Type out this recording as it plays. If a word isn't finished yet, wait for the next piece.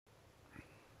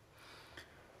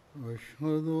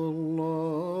أشهد أن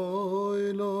لا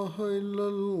إله إلا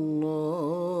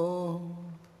الله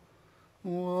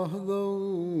وحده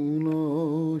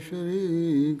لا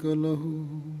شريك له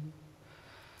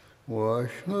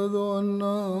وأشهد أن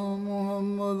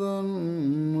محمدا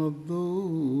عبده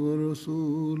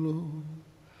ورسوله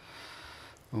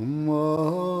أما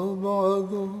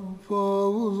بعد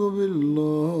فأعوذ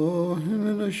بالله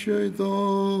من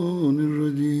الشيطان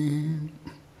الرجيم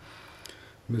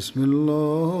بسم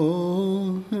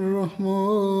الله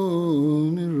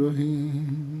الرحمن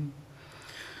الرحيم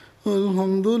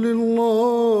الحمد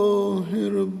لله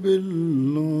رب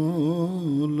العالمين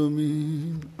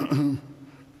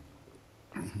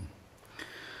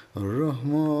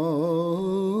الرحمن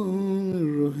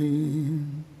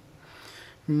الرحيم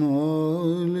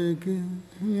مالك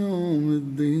يوم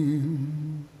الدين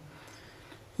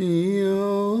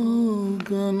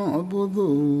إياك نعبد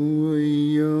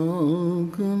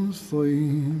وإياك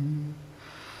نستعين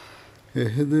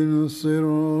اهدنا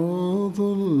الصراط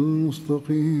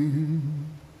المستقيم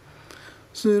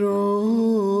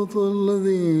صراط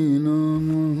الذين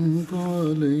أنعمت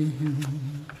عليهم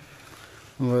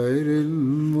غير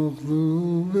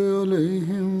المغضوب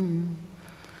عليهم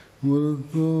ولا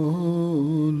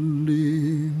الضالين.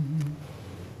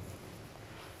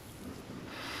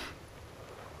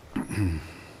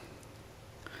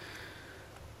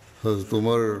 حضرت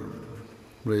عمر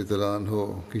رضی اللہ عنہ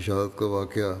کی شہادت کا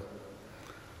واقعہ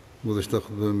گزشتہ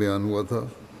خطبے میں بیان ہوا تھا.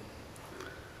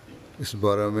 اس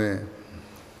بارے میں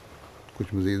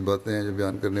کچھ مزید باتیں ہیں جو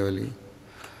بیان کرنے والی.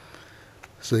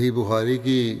 صحیح بخاری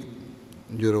کی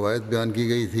جو روایت بیان کی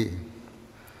گئی تھی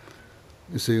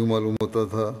اس سے یوں معلوم ہوتا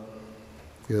تھا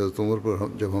کہ حضرت عمر پر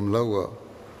جب حملہ ہوا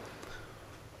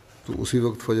تو اسی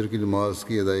وقت فجر کی نماز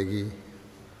کی ادائیگی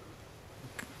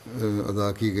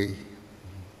ادا کی گئی.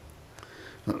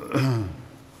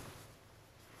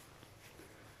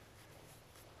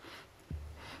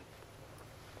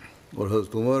 اور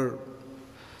حضرت عمر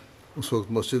اس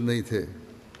وقت مسجد نہیں تھے،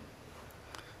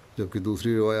 جبکہ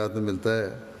دوسری روایات میں ملتا ہے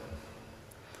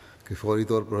کہ فوری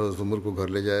طور پر حضرت عمر کو گھر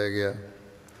لے جایا گیا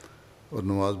اور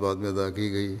نماز بعد میں ادا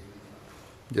کی گئی،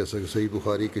 جیسا کہ صحیح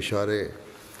بخاری کے شارح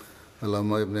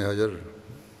علامہ ابن حجر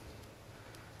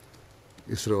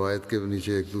اس روایت کے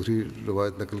نیچے ایک دوسری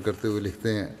روایت نقل کرتے ہوئے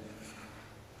لکھتے ہیں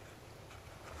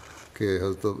کہ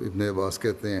حضرت ابن عباس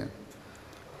کہتے ہیں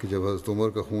کہ جب حضرت عمر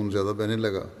کا خون زیادہ بہنے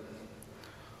لگا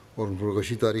اور ان پر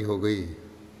غشی طاری ہو گئی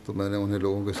تو میں نے انہیں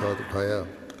لوگوں کے ساتھ اٹھایا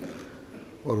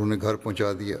اور انہیں گھر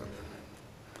پہنچا دیا.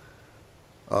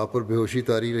 آپ پر بے ہوشی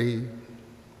طاری رہی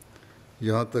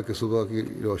یہاں تک کہ صبح کی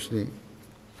روشنی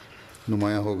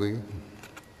نمایاں ہو گئی.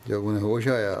 جب انہیں ہوش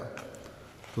آیا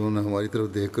تو انہوں نے ہماری طرف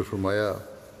دیکھ کر فرمایا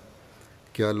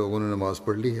کیا لوگوں نے نماز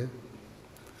پڑھ لی ہے؟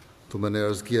 تو میں نے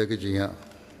عرض کیا کہ جی ہاں.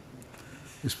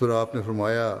 اس پر آپ نے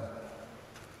فرمایا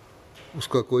اس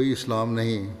کا کوئی اسلام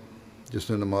نہیں جس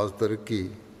نے نماز ترک کی.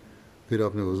 پھر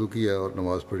آپ نے وضو کیا اور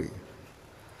نماز پڑھی.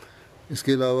 اس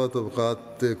کے علاوہ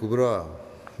طبقات کبریٰ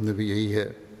میں بھی یہی ہے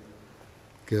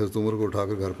کہ حضرت عمر کو اٹھا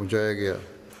کر گھر پہنچایا گیا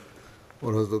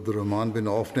اور حضرت عبدالرحمن بن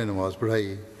عوف نے نماز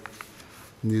پڑھائی.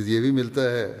 نیز یہ بھی ملتا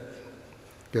ہے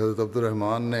کہ حضرت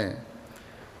عبدالرحمن نے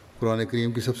قرآن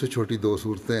کریم کی سب سے چھوٹی 2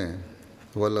 صورتیں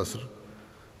والعصر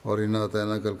اور انا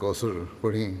اعطیناک الکوثر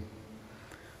پڑھیں،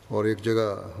 اور ایک جگہ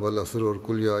والعصر اور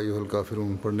قل یا ایھا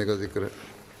الکافرون پڑھنے کا ذکر ہے.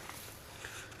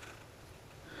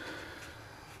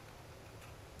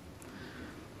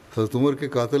 حضرت عمر کے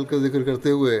قاتل کا ذکر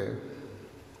کرتے ہوئے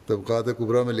طبقات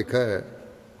کبریٰ میں لکھا ہے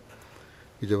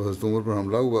کہ جب حضرت عمر پر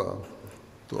حملہ ہوا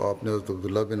تو آپ نے حضرت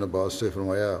عبداللہ بن عباس سے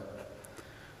فرمایا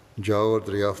جاؤ اور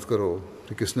دریافت کرو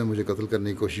کہ کس نے مجھے قتل کرنے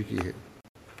کی کوشش کی ہے.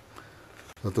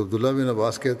 حضرت عبداللہ بن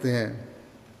عباس کہتے ہیں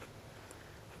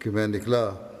کہ میں نکلا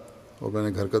اور میں نے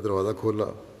گھر کا دروازہ کھولا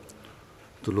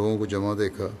تو لوگوں کو جمع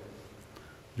دیکھا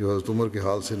جو حضرت عمر کے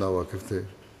حال سے ناواقف تھے.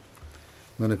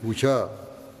 میں نے پوچھا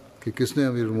کہ کس نے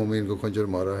امیر المومنین کو خنجر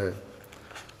مارا ہے؟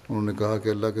 انہوں نے کہا کہ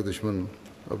اللہ کے دشمن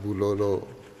ابو لولو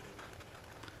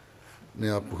نے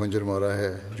آپ کو خنجر مارا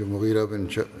ہے جو مغیرہ بن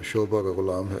شعبہ کا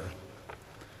غلام ہے.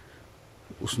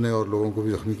 اس نے اور لوگوں کو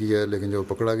بھی زخمی کیا ہے، لیکن جب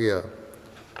پکڑا گیا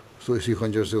تو اسی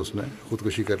خنجر سے اس نے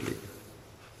خودکشی کر لی.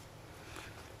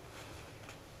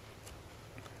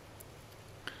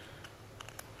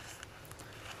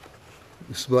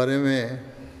 اس بارے میں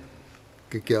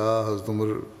کہ کیا حضرت عمر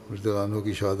رضی اللہ عنہ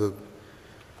کی شہادت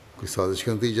کوئی سازش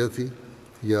کا نتیجہ تھی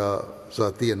یا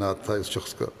ذاتی انات تھا اس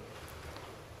شخص کا،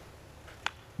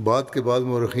 بعد کے بعد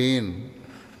مورخین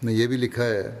نے یہ بھی لکھا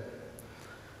ہے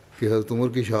کہ حضرت عمر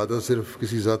کی شہادت صرف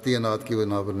کسی ذاتی انات کی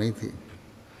بنا پر نہیں تھی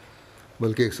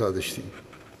بلکہ ایک سازش تھی.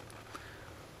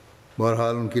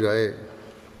 بہرحال ان کی رائے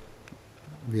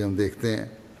بھی ہم دیکھتے ہیں۔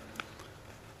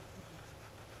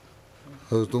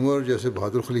 حضرت عمر جیسے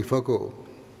بہادر خلیفہ کو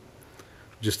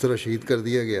جس طرح شہید کر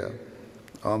دیا گیا،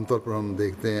 عام طور پر ہم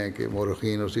دیکھتے ہیں کہ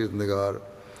مورخین اور سیرت نگار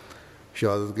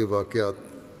شہادت کے واقعات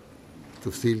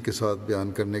تفصیل کے ساتھ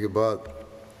بیان کرنے کے بعد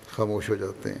خاموش ہو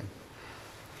جاتے ہیں،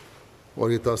 اور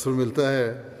یہ تاثر ملتا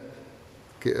ہے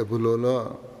کہ ابو لولا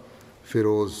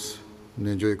فیروز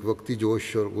نے جو ایک وقتی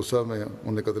جوش اور غصہ میں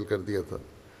انہیں قتل کر دیا تھا،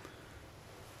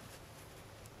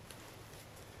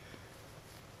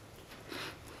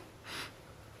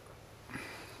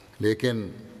 لیکن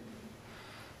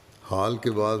حال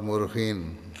کے بعد مورخین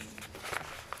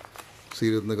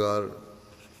سیرت نگار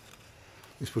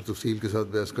اس پر تفصیل کے ساتھ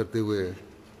بحث کرتے ہوئے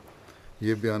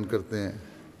یہ بیان کرتے ہیں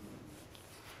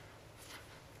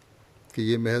کہ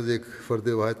یہ محض ایک فرد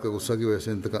واحد کا غصہ کی وجہ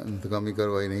سے انتقامی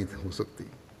کارروائی نہیں ہو سکتی،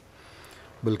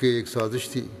 بلکہ ایک سازش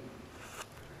تھی،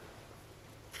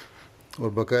 اور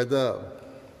باقاعدہ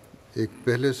ایک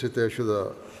پہلے سے طے شدہ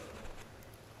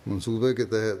منصوبے کے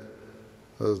تحت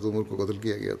حضرت عمر کو قتل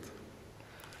کیا گیا تھا۔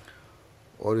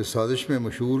 اور اس سازش میں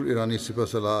مشہور ایرانی سپہ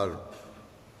سالار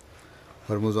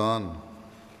ہرمزان،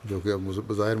 جو کہ اب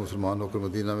بظاہر مسلمان ہو کر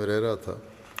مدینہ میں رہ رہا تھا،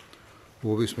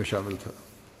 وہ بھی اس میں شامل تھا۔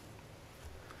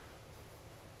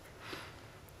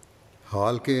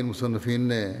 حال کے ان مصنفین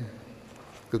نے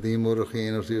قدیم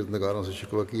مورخین اور سیرت نگاروں سے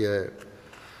شکوہ کیا ہے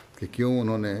کہ کیوں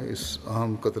انہوں نے اس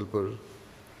اہم قتل پر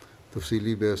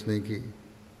تفصیلی بحث نہیں کی،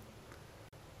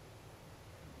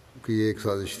 کہ یہ ایک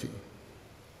سازش تھی۔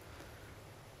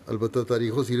 البتہ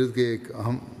تاریخ و سیرت کے ایک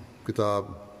اہم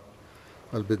کتاب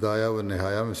البدایہ و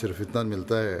نہایہ میں صرف اتنا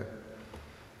ملتا ہے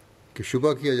کہ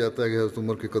شبہ کیا جاتا ہے کہ حضرت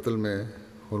عمر کے قتل میں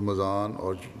ہرمزان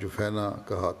اور جفینہ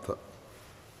کا ہاتھ تھا۔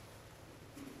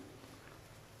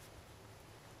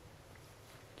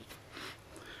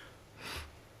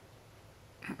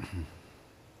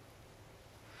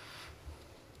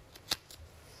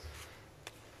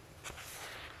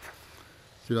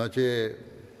 چنانچہ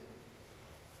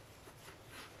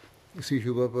اسی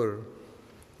شبہ پر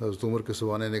حضرت عمر کے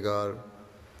سوانح نگار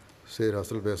سیر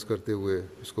حاصل بحث کرتے ہوئے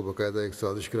اس کو باقاعدہ ایک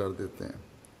سازش قرار دیتے ہیں۔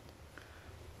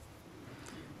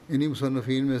 انہی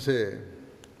مصنفین میں سے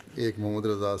ایک محمد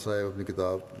رضا صاحب اپنی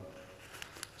کتاب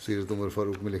سیرت عمر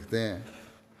فاروق میں لکھتے ہیں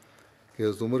کہ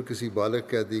حضرت عمر کسی بالغ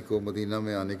قیدی کو مدینہ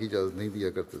میں آنے کی اجازت نہیں دیا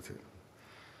کرتے تھے،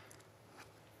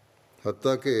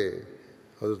 حتیٰ کہ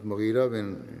حضرت مغیرہ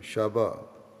بن شعبہ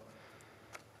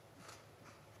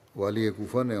والی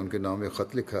کوفہ نے ان کے نام ایک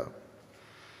خط لکھا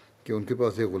کہ ان کے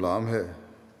پاس ایک غلام ہے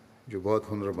جو بہت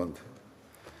ہنرمند ہے،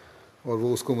 اور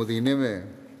وہ اس کو مدینے میں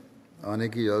آنے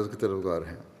کی اجازت کے طلبگار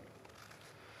ہیں۔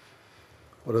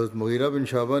 اور حضرت مغیرہ بن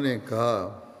شعبہ نے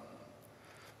کہا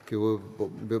کہ وہ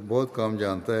بہت کام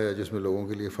جانتا ہے جس میں لوگوں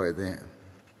کے لیے فائدے ہیں،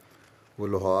 وہ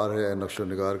لوہار ہے، نقش و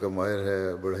نگار کا ماہر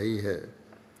ہے، بڑھئی ہے۔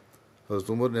 حضرت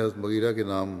عمر نے حضرت مغیرہ کے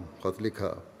نام خط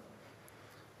لکھا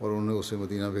اور انہوں نے اسے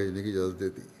مدینہ بھیجنے کی اجازت دے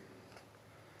دی۔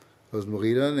 حضرت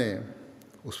مغیرہ نے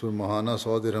اس پر ماہانہ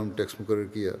 100 درہم ٹیکس مقرر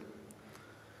کیا۔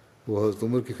 وہ حضرت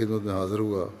عمر کی خدمت میں حاضر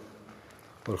ہوا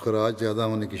اور خراج زیادہ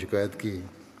ہونے کی شکایت کی۔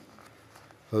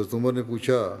 حضرت عمر نے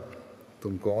پوچھا،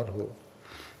 تم کون ہو؟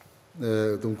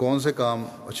 تم کون سے کام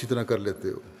اچھی طرح کر لیتے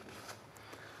ہو؟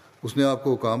 اس نے آپ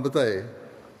کو کام بتائے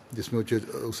جس میں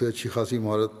اسے اچھی خاصی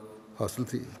مہارت حاصل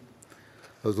تھی۔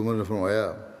 حضرت عمر نے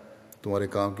فرمایا، تمہارے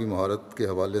کام کی مہارت کے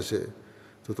حوالے سے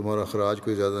تو تمہارا خراج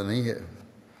کوئی زیادہ نہیں ہے۔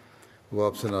 وہ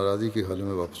آپ سے ناراضی کی حال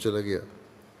میں واپس چلا گیا۔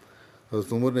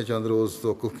 حضرت عمر نے چند روز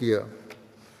توقف کیا۔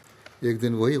 ایک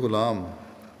دن وہی غلام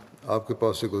آپ کے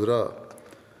پاس سے گزرا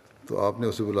تو آپ نے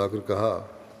اسے بلا کر کہا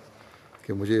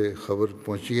کہ مجھے خبر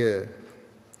پہنچی ہے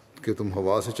کہ تم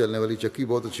ہوا سے چلنے والی چکی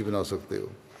بہت اچھی بنا سکتے ہو۔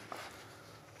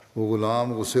 وہ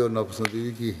غلام غصے اور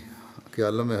ناپسندیدگی کے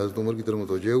عالم میں حضرت عمر کی طرف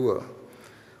متوجہ ہوا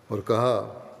اور کہا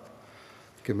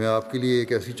کہ میں آپ کے لیے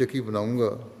ایک ایسی چکی بناؤں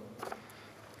گا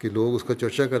کہ لوگ اس کا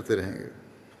چرچا کرتے رہیں گے۔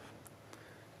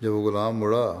 جب وہ غلام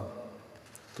مڑا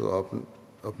تو آپ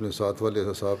اپنے ساتھ والے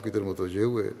اصحاب کی طرف متوجہ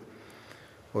ہوئے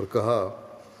اور کہا،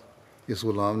 اس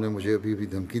غلام نے مجھے ابھی بھی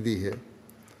دھمکی دی ہے۔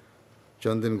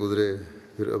 چند دن گزرے،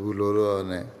 پھر ابو لولو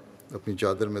نے اپنی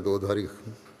چادر میں 2 دھاری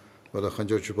والا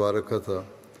خنجر چھپا رکھا تھا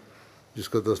جس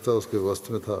کا دستہ اس کے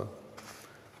وسط میں تھا،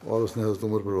 اور اس نے حضرت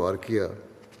عمر پر وار کیا،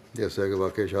 جیسا کہ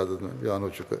واقعہ شہادت میں بیان ہو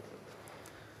چکا ہے۔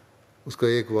 اس کا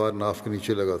ایک وار ناف کے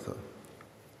نیچے لگا تھا۔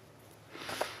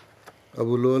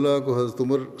 ابو لولا کو حضرت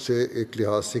عمر سے ایک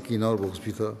لحاظ سے کینہ اور بغض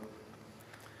بھی تھا،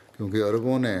 کیونکہ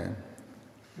عربوں نے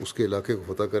اس کے علاقے کو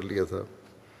فتح کر لیا تھا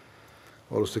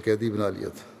اور اسے قیدی بنا لیا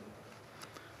تھا،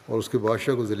 اور اس کے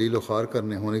بادشاہ کو ذلیل و خوار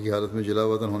کرنے ہونے کی حالت میں جلا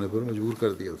وطن ہونے پر مجبور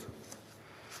کر دیا تھا۔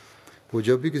 وہ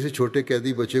جب بھی کسی چھوٹے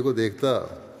قیدی بچے کو دیکھتا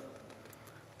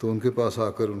تو ان کے پاس آ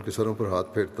کر ان کے سروں پر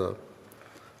ہاتھ پھیرتا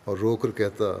اور رو کر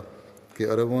کہتا کہ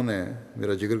عربوں نے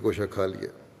میرا جگر گوشہ کھا لیا۔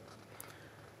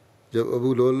 جب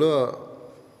ابو لولو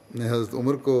نے حضرت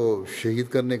عمر کو شہید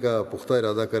کرنے کا پختہ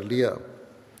ارادہ کر لیا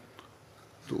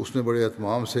تو اس نے بڑے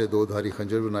اہتمام سے 2 دھاری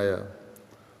خنجر بنایا،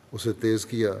 اسے تیز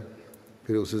کیا،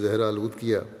 پھر اسے زہر آلود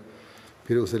کیا،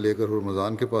 پھر اسے لے کر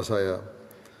ہرمزان کے پاس آیا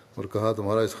اور کہا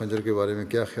تمہارا اس خنجر کے بارے میں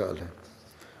کیا خیال ہے؟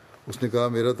 اس نے کہا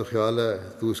میرا تو خیال ہے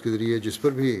تو اس کے ذریعے جس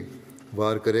پر بھی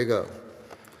وار کرے گا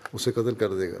اسے قتل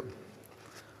کر دے گا۔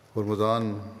 ہرمزان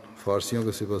فارسیوں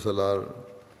کے سپہ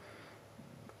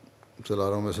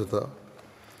سالاروں میں سے تھا۔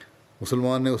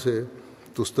 مسلمان نے اسے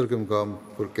تستر کے مقام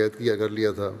پر قید کر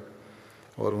لیا تھا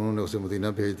اور انہوں نے اسے مدینہ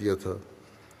بھیج دیا تھا۔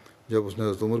 جب اس نے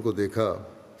حضرت عمر کو دیکھا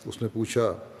اس نے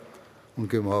پوچھا ان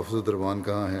کے محافظ دربان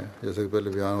کہاں ہیں؟ جیسا کہ پہلے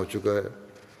بیان ہو چکا ہے،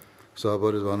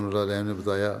 صحابہ رضوان اللہ علیہ نے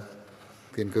بتایا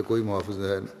کہ ان کا کوئی محافظ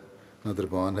ہے، نہ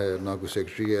دربان ہے، نہ کوئی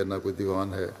سیکرٹری ہے، نہ کوئی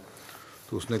دیوان ہے۔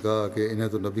 تو اس نے کہا کہ انہیں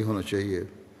تو نبی ہونا چاہیے۔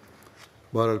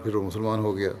 بہرحال پھر وہ مسلمان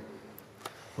ہو گیا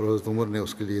اور حضرت عمر نے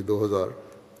اس کے لیے 2000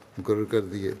 مقرر کر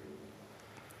دیے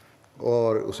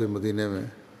اور اسے مدینہ میں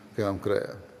قیام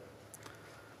کرایا۔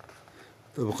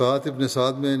 طبقات ابن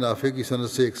سعد میں نافع کی سند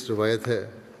سے ایک روایت ہے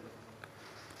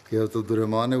کہ حضرت عبد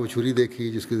الرحمن نے وہ چھری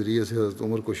دیکھی جس کے ذریعے سے حضرت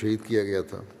عمر کو شہید کیا گیا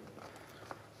تھا۔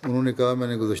 انہوں نے کہا میں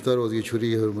نے گزشتہ روز یہ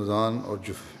چھری ہرمزان اور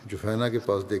جفینہ کے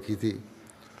پاس دیکھی تھی،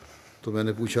 تو میں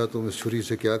نے پوچھا تم اس چھری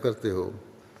سے کیا کرتے ہو؟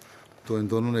 تو ان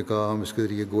دونوں نے کہا ہم اس کے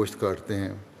ذریعے گوشت کاٹتے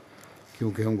ہیں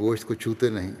کیونکہ ہم گوشت کو چھوتے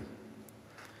نہیں۔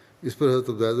 اس پر حضرت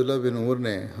عبیداللہ بن عمر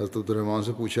نے حضرت عبد الرحمن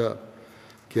سے پوچھا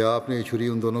کیا آپ نے یہ چھری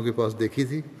ان دونوں کے پاس دیکھی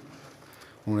تھی؟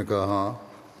 انہوں نے کہا ہاں۔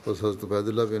 بس حضرت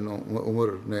عبیداللہ بن عمر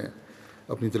نے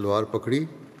اپنی تلوار پکڑی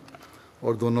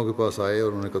اور دونوں کے پاس آئے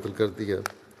اور انہیں قتل کر دیا۔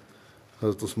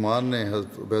 حضرت عثمان نے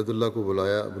حضرت عبیداللہ کو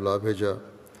بلا بھیجا۔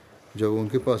 جب وہ ان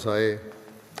کے پاس آئے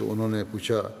تو انہوں نے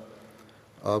پوچھا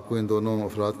آپ کو ان دونوں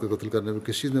افراد کو قتل کرنے پر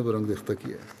کس چیز نے برنگ ریختہ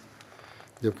کیا ہے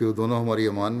جبکہ وہ دونوں ہماری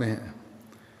امان میں ہیں؟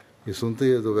 یہ سنتے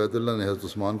ہی حضرت عبیداللہ نے حضرت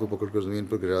عثمان کو پکڑ کر زمین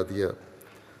پر گرا دیا،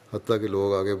 حتیٰ کہ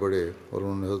لوگ آگے بڑھے اور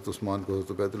انہوں نے حضرت عثمان کو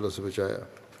حضرت عبیداللہ سے بچایا۔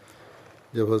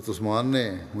 جب حضرت عثمان نے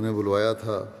انہیں بلوایا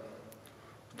تھا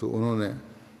تو انہوں نے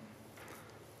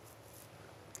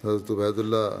حضرت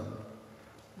عبیداللہ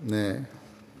نے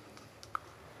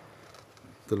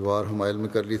تلوار حمائل میں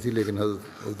کر لی تھی، لیکن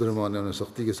حضرت عبد الرحمن نے انہیں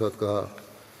سختی کے ساتھ کہا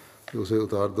کہ اسے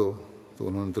اتار دو، تو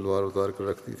انہوں نے تلوار اتار کر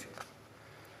رکھ دی تھی۔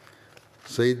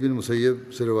 سعید بن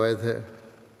مسیب سے روایت ہے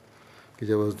کہ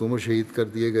جب حضرت عمر شہید کر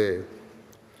دیے گئے،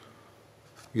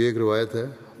 یہ ایک روایت ہے،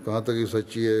 کہاں تک یہ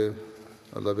سچی ہے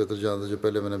اللہ بہتر جانتا، جو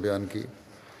پہلے میں نے بیان کی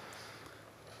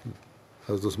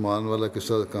حضرت عثمان والا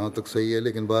قصہ کہاں تک صحیح ہے،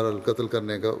 لیکن بہرحال قتل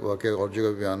کرنے کا واقعہ اور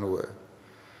جگہ بیان ہوا ہے۔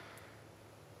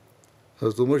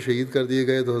 حضرت عمر شہید کر دیے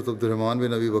گئے تو حضرت عبد الرحمن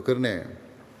بن ابی بکر نے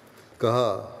کہا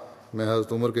میں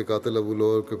حضرت عمر کے قاتل ابو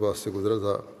لول کے پاس سے گزرا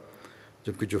تھا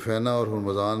جبکہ جفینہ اور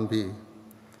ہرمزان بھی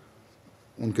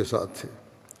ان کے ساتھ تھے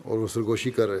اور وہ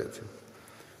سرگوشی کر رہے تھے۔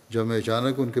 جب میں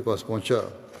اچانک ان کے پاس پہنچا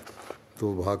تو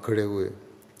وہ بھاگ کھڑے ہوئے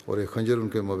اور ایک خنجر ان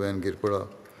کے مابین گر پڑا،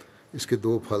 اس کے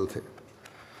 2 پھل تھے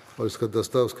اور اس کا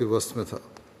دستہ اس کے وسط میں تھا۔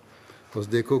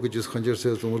 بس دیکھو کہ جس خنجر سے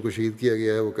حضرت عمر کو شہید کیا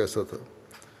گیا ہے وہ کیسا تھا۔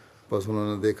 بس انہوں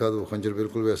نے دیکھا تو وہ خنجر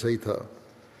بالکل ویسا ہی تھا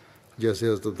جیسے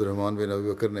حضرت عبد الرحمن بن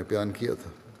ابی بکر نے بیان کیا تھا۔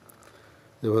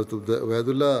 جب حضرت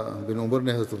عبیداللہ بن عمر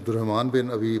نے حضرت عبد الرحمن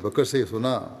بن ابی بکر سے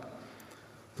سنا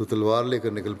تو تلوار لے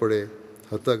کر نکل پڑے،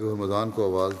 حتیٰ کہ ہرمزان کو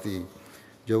آواز دی۔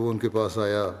 جب وہ ان کے پاس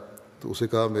آیا تو اسے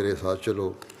کہا میرے ساتھ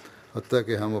چلو، حتیٰ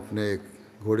کہ ہم اپنے ایک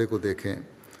گھوڑے کو دیکھیں،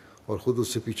 اور خود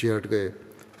اس سے پیچھے ہٹ گئے۔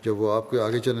 جب وہ آپ کے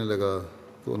آگے چلنے لگا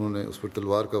تو انہوں نے اس پر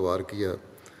تلوار کا وار کیا۔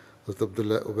 حضرت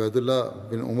عبیداللہ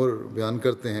بن عمر بیان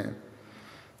کرتے ہیں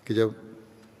کہ جب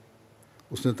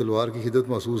اس نے تلوار کی حدت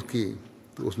محسوس کی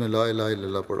تو اس نے لا الہ الا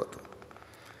اللہ پڑھا تھا۔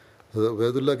 حضرت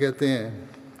عبیداللہ کہتے ہیں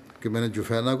کہ میں نے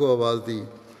جفینہ کو آواز دی،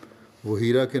 وہ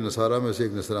ہیرا کے نصارہ میں سے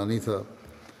ایک نصرانی تھا،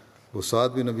 وہ سعد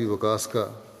بن ابی وقاص کا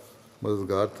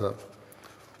مددگار تھا۔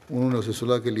 انہوں نے اسے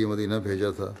صلح کے لیے مدینہ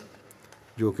بھیجا تھا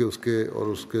جو کہ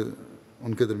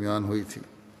ان کے درمیان ہوئی تھی۔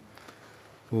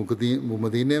 وہ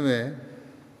مدینہ میں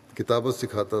کتابت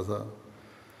سکھاتا تھا۔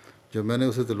 جب میں نے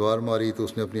اسے تلوار ماری تو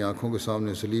اس نے اپنی آنکھوں کے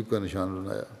سامنے صلیب کا نشان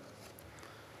بنایا۔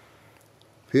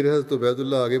 پھر حضرت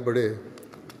عبیداللہ آگے بڑھے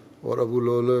اور ابو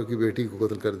لولو کی بیٹی کو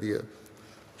قتل کر دیا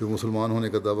جو مسلمان ہونے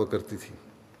کا دعویٰ کرتی تھی۔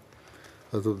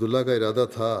 حضرت عبداللہ کا ارادہ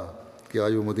تھا کہ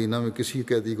آج وہ مدینہ میں کسی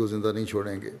قیدی کو زندہ نہیں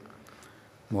چھوڑیں گے۔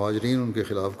 مہاجرین ان کے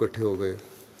خلاف اکٹھے ہو گئے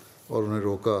اور انہیں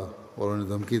روکا اور انہیں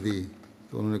دھمکی دی،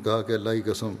 تو انہوں نے کہا کہ اللہ کی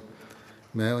قسم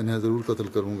میں انہیں ضرور قتل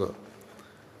کروں گا،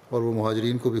 اور وہ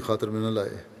مہاجرین کو بھی خاطر میں نہ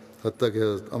لائے، حتیٰ کہ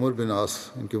حضرت عمر بن عاص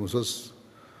ان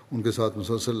ان کے ساتھ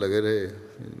مسلسل لگے رہے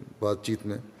بات چیت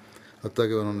میں، حتیٰ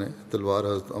کہ انہوں نے تلوار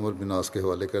حضرت عمر بن عاص کے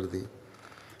حوالے کر دی۔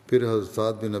 پھر حضرت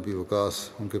سعد بن ابی وقاص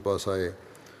ان کے پاس آئے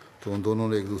تو ان دونوں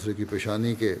نے ایک دوسرے کی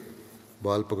پیشانی کے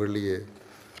بال پکڑ لیے۔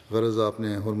 غرض آپ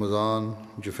نے ہرمزان،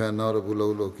 جفینہ اور ابو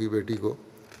لؤلؤ کی بیٹی کو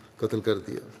قتل کر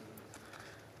دیا۔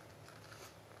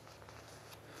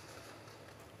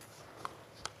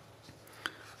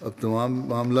 اب تمام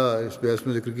معاملہ اس بحث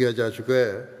میں ذکر کیا جا چکا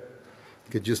ہے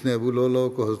کہ جس نے ابو لؤلؤ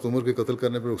کو حضرت عمر کے قتل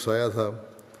کرنے پر اکسایا تھا،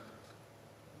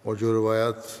 اور جو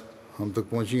روایات ہم تک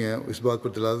پہنچی ہیں اس بات پر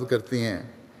دلالت کرتی ہیں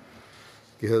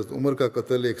کہ حضرت عمر کا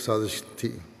قتل ایک سازش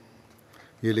تھی۔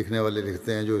 یہ لکھنے والے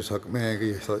لکھتے ہیں جو اس حق میں ہیں کہ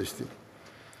یہ سازش تھی۔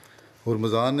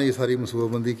 ہرمزان نے یہ ساری منصوبہ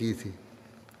بندی کی تھی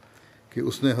کہ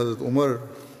اس نے حضرت عمر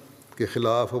کے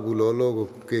خلاف ابو لؤلؤ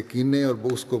کے کینے اور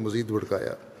بغض کو مزید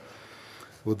بھڑکایا۔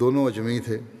 وہ دونوں اجمی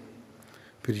تھے۔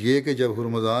 پھر یہ کہ جب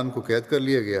ہرمزان کو قید کر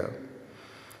لیا گیا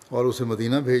اور اسے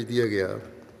مدینہ بھیج دیا گیا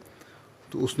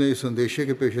تو اس نے اس اندیشے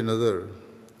کے پیش نظر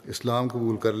اسلام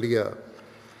قبول کر لیا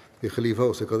کہ خلیفہ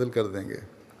اسے قتل کر دیں گے۔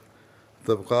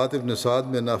 طبقات ابن سعد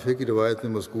میں نافع کی روایت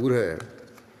میں مذکور ہے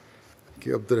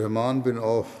کہ عبد الرحمن بن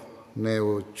عوف نے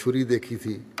وہ چھری دیکھی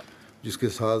تھی جس کے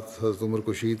ساتھ حضرت عمر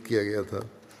کو شہید کیا گیا تھا،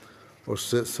 اور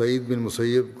سعید بن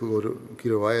مسیب کی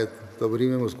روایت طبری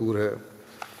میں مذکور ہے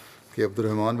کہ عبد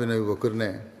الرحمن بن ابی بکر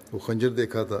نے وہ خنجر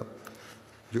دیکھا تھا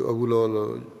جو ابو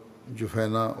لؤلؤ،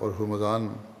 جفینہ اور ہرمزان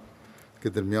کے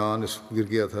درمیان گر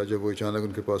گیا تھا جب وہ اچانک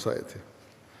ان کے پاس آئے تھے،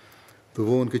 تو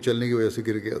وہ ان کے چلنے کی وجہ سے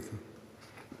گر گیا تھا۔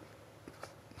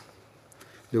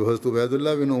 جب حضرت عبید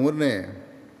اللہ بن عمر نے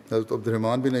حضرت عبد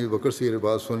الرحمن بن ابی بکر سے یہ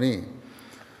بات سنی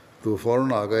تو وہ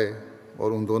فوراً آ گئے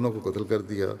اور ان دونوں کو قتل کر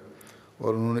دیا،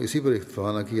 اور انہوں نے اسی پر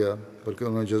اکتفا نہ کیا بلکہ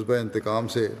انہوں نے جذبہ انتقام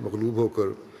سے مغلوب ہو کر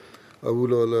ابو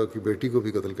لؤلؤ کی بیٹی کو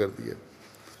بھی قتل کر دیا۔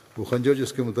 وہ خنجر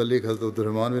جس کے متعلق حضرت عبد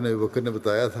الرحمن بن ابی بکر نے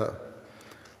بتایا تھا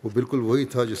وہ بالکل وہی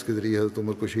تھا جس کے ذریعے حضرت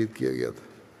عمر کو شہید کیا گیا تھا۔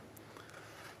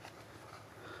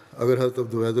 اگر حضرت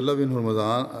عبید اللہ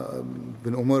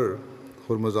بن عمر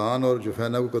ہرمزان اور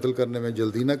جفینہ کو قتل کرنے میں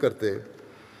جلدی نہ کرتے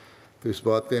تو اس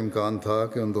بات کا امکان تھا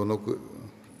کہ ان دونوں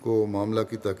کو معاملہ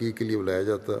کی تحقیق کے لیے بلایا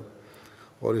جاتا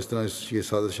اور اس طرح یہ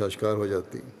سازش آشکار ہو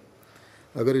جاتی۔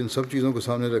 اگر ان سب چیزوں کو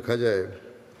سامنے رکھا جائے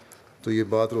تو یہ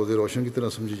بات روز روشن کی طرح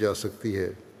سمجھی جا سکتی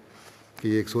ہے کہ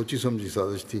یہ ایک سوچی سمجھی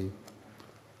سازش تھی،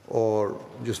 اور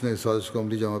جس نے اس سازش کو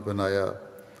عملی جامہ پہنایا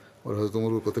اور حضرت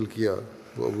عمر کو قتل کیا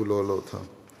وہ ابو لؤلؤ تھا۔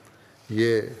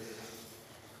 یہ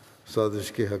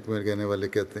سازش کے حق میں کہنے والے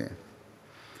کہتے ہیں۔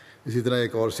 اسی طرح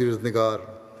ایک اور سیرت نگار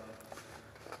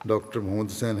ڈاکٹر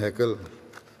محمد حسین ہیکل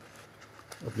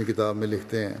اپنی کتاب میں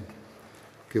لکھتے ہیں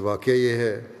کہ واقعہ یہ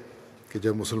ہے کہ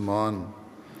جب مسلمان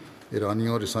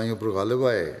ایرانیوں اور عیسائیوں پر غالب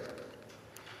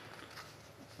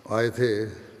آئے تھے،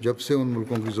 جب سے ان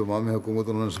ملکوں کی زمام حکومت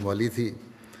انہوں نے سنبھالی تھی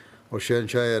اور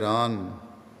شہنشاہ ایران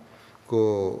کو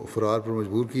فرار پر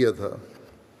مجبور کیا تھا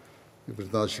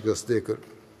برتانے شکست دے کر،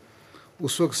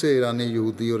 اس وقت سے ایرانی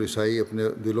یہودی اور عیسائی اپنے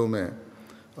دلوں میں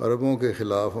عربوں کے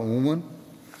خلاف عموماً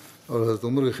اور حضرت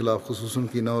عمر کے خلاف خصوصاً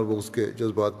کینہ اور بغض کے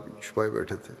جذبات چھپائے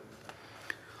بیٹھے تھے۔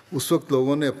 اس وقت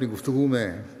لوگوں نے اپنی گفتگو میں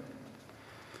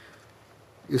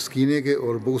اس کینے کے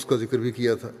اور بغض کا ذکر بھی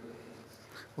کیا تھا،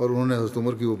 اور انہوں نے حضرت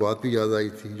عمر کی وہ بات بھی یاد آئی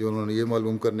تھی جو انہوں نے یہ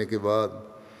معلوم کرنے کے بعد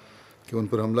کہ ان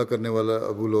پر حملہ کرنے والا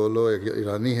ابو لؤلؤ ایک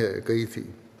ایرانی ہے کہی تھی۔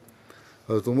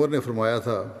 حضرت عمر نے فرمایا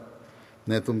تھا،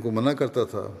 میں تم کو منع کرتا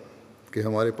تھا کہ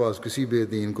ہمارے پاس کسی بے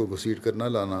دین کو گھسیٹ کر نہ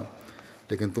لانا،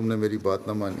 لیکن تم نے میری بات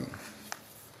نہ مانی۔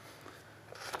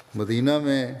 مدینہ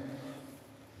میں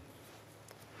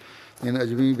ان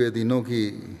اجمی بے دینوں کی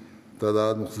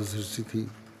تعداد مختصر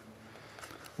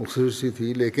سی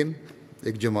تھی لیکن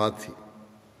ایک جماعت تھی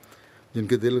جن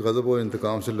کے دل غضب اور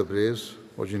انتقام سے لبریز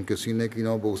اور جن کے سینے کینہ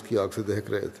و بغض کی آگ سے دہک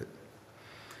رہے تھے،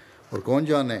 اور کون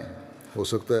جانے ہو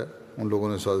سکتا ہے ان لوگوں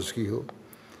نے سازش کی ہو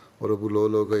اور ابو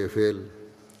لؤلؤ کا یہ فعل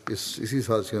اسی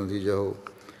سازش کا نتیجہ ہو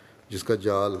جس کا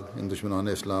جال ان دشمنان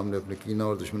اسلام نے اپنے کینہ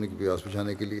اور دشمنی کی پیاس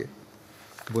بجھانے کے لیے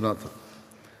بنا تھا،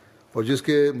 اور جس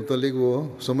کے متعلق وہ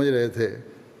سمجھ رہے تھے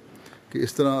کہ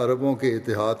اس طرح عربوں کے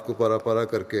اتحاد کو پارا پارا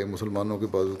کر کے مسلمانوں کے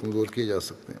بازو کمزور کیے جا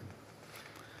سکتے ہیں۔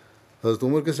 حضرت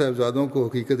عمر کے صاحبزادوں کو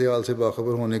حقیقت حال سے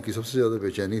باخبر ہونے کی سب سے زیادہ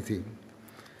بے چینی تھی۔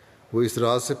 وہ اس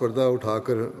راز سے پردہ اٹھا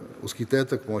کر اس کی تہہ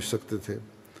تک پہنچ سکتے تھے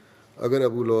اگر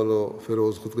ابو لؤلؤ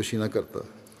فیروز خودکشی نہ کرتا،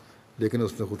 لیکن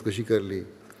اس نے خودکشی کر لی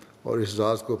اور اس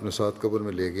راز کو اپنے ساتھ قبر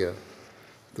میں لے گیا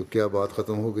تو کیا بات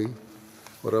ختم ہو گئی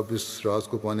اور اب اس راز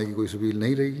کو پانے کی کوئی سبیل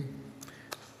نہیں رہی؟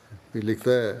 یہ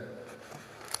لکھتا ہے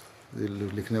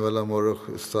لکھنے والا مورخ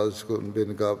اس سازش کو بے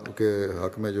نقاب کے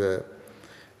حق میں جو ہے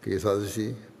کہ یہ سازش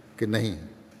تھی کہ نہیں،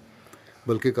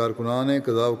 بلکہ کارکنان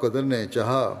قضاء و قدر نے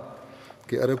چاہا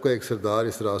کہ عرب کا ایک سردار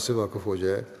اس راز سے واقف ہو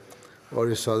جائے اور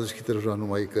اس سازش کی طرف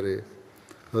رہنمائی کرے۔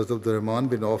 حضرت عبد الرحمن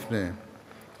بن عوف نے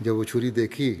جب وہ چھری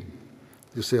دیکھی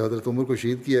جس سے حضرت عمر کو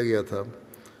شہید کیا گیا تھا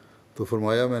تو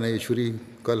فرمایا، میں نے یہ چھری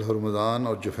کل ہرمزان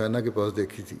اور جفینہ کے پاس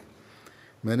دیکھی تھی۔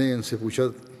 میں نے ان سے پوچھا،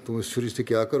 تم اس چھری سے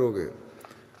کیا کرو گے؟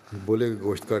 بولے کہ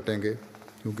گوشت کاٹیں گے،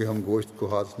 کیونکہ ہم گوشت کو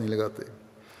ہاتھ نہیں لگاتے۔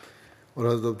 اور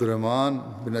حضرت عبد الرحمن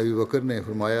بن ابی بکر نے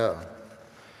فرمایا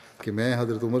کہ میں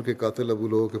حضرت عمر کے قاتل ابو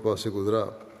لہب کے پاس سے گزرا،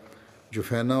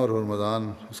 جفینہ اور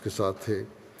ہرمزان اس کے ساتھ تھے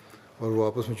اور وہ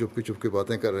آپس میں چپ کے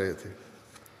باتیں کر رہے تھے۔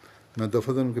 میں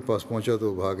دفعتاً ان کے پاس پہنچا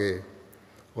تو وہ بھاگے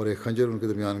اور ایک خنجر ان کے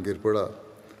درمیان گر پڑا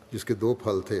جس کے 2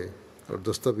 پھل تھے اور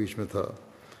دستہ بیچ میں تھا۔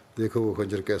 دیکھو وہ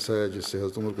خنجر کیسا ہے جس سے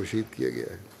حضرت عمر کو شہید کیا گیا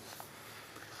ہے۔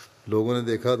 لوگوں نے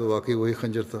دیکھا تو واقعی وہی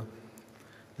خنجر تھا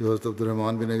جو حضرت عبد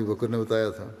الرحمن بن ابی بکر نے بتایا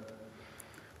تھا۔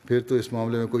 پھر تو اس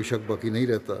معاملے میں کوئی شک باقی نہیں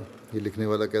رہتا۔ یہ لکھنے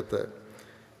والا کہتا ہے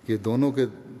کہ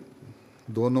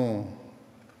دونوں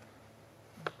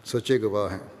سچے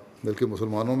گواہ ہیں، بلکہ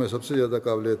مسلمانوں میں سب سے زیادہ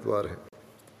قابل اعتبار ہے،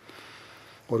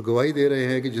 اور گواہی دے رہے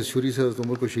ہیں کہ جس چھری سے حضرت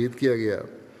عمر کو شہید کیا گیا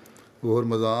وہ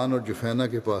ہرمزان اور جفینہ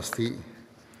کے پاس تھی۔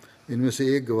 ان میں سے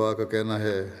ایک گواہ کا کہنا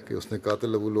ہے کہ اس نے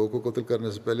قاتل ابو لہب کو قتل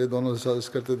کرنے سے پہلے دونوں سے سازش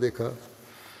کرتے دیکھا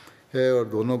ہے، اور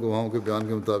دونوں گواہوں کے بیان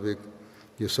کے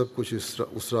مطابق یہ سب کچھ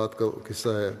اس رات کا قصہ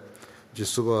ہے جس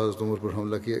صبح حضرت عمر پر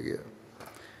حملہ کیا گیا۔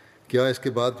 کیا اس کے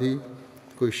بعد بھی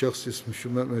کوئی شخص اس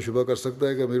میں شبہ کر سکتا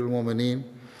ہے کہ امیر المومنین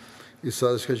اس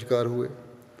سازش کا شکار ہوئے،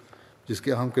 جس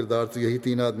کے اہم کردار تو یہی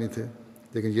 3 آدمی تھے؟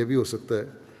 لیکن یہ بھی ہو سکتا ہے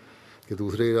کہ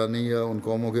دوسرے ایرانی یا ان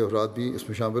قوموں کے افراد بھی اس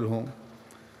میں شامل ہوں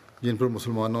جن پر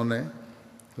مسلمانوں نے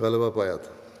غلبہ پایا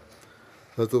تھا۔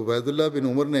 حضرت عبید اللہ بن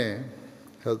عمر نے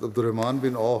حضرت عبد الرحمن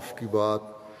بن عوف کی بات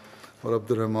اور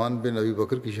عبد الرحمن بن ابی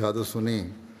بکر کی شہادت سنی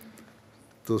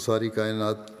تو ساری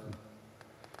کائنات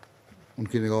ان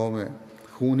کی نگاہوں میں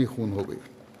خون ہی خون ہو گئی۔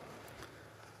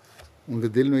 ان کے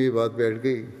دل میں یہ بات بیٹھ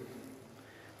گئی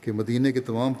کہ مدینہ کے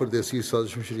تمام پردیسی اس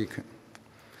سازش میں شریک ہیں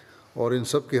اور ان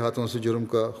سب کے ہاتھوں سے جرم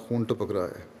کا خون ٹپک رہا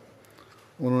ہے۔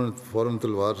 انہوں نے فوراً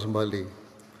تلوار سنبھالی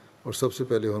اور سب سے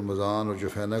پہلے ہرمزان اور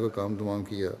جفینہ کا کام تمام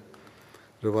کیا۔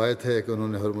 روایت ہے کہ انہوں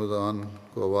نے ہرمزان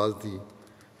کو آواز دی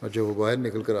اور جب وہ باہر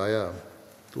نکل کر آیا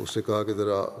تو اس سے کہا کہ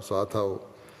ذرا ساتھ آؤ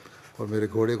اور میرے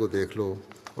گھوڑے کو دیکھ لو،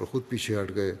 اور خود پیچھے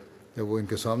ہٹ گئے۔ جب وہ ان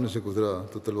کے سامنے سے گزرا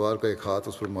تو تلوار کا ایک ہاتھ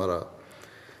اس پر مارا۔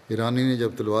 ایرانی نے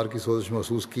جب تلوار کی سوزش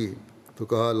محسوس کی تو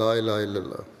کہا لا الہ الا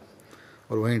اللہ،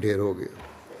 اور وہیں ڈھیر ہو گیا۔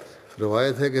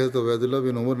 روایت ہے کہ حضرت عبید اللہ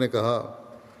بن عمر نے کہا،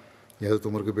 یہ حضرت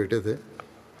عمر کے بیٹے تھے،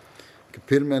 کہ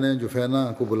پھر میں نے جفینہ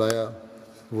کو بلایا،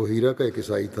 وہ ہیرا کا ایک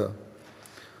عیسائی تھا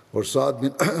اور سعد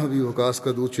بن ابی وقاص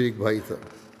کا دودھ شریک بھائی تھا۔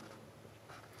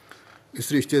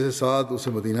 اس رشتے سے سعد اسے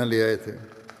مدینہ لے آئے تھے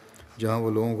جہاں وہ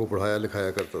لوگوں کو پڑھایا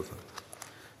لکھایا کرتا تھا۔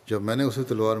 جب میں نے اسے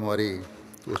تلوار ماری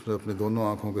تو اس نے اپنے دونوں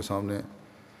آنکھوں کے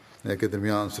سامنے کے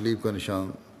درمیان صلیب کا نشان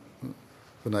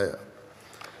بنایا۔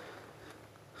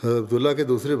 حضرت عبداللہ کے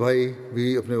دوسرے بھائی بھی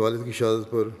اپنے والد کی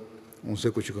شہادت پر ان سے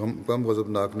کچھ کم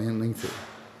غضبناک نہیں تھے،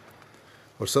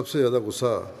 اور سب سے زیادہ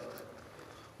غصہ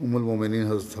ام المومنین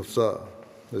حضرت حفصہ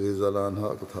رضی اللہ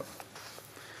عنہا کو تھا۔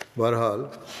 بہرحال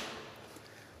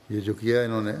یہ جو کیا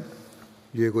انہوں نے،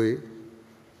 یہ کوئی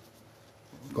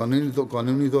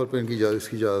قانونی طور پر اس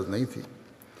کی اجازت نہیں تھی۔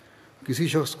 کسی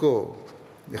شخص کو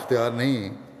اختیار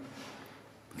نہیں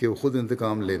کہ وہ خود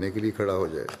انتقام لینے کے لیے کھڑا ہو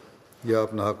جائے یا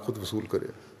اپنا حق خود وصول کرے،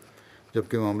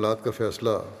 جبکہ معاملات کا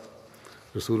فیصلہ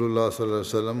رسول اللہ صلی اللہ علیہ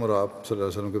وسلم اور آپ صلی اللہ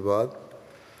علیہ وسلم کے بعد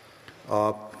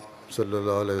آپ صلی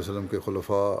اللہ علیہ وسلم کے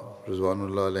خلفاء رضوان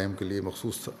اللہ علیہم کے لیے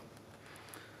مخصوص تھا۔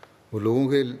 وہ لوگوں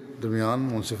کے درمیان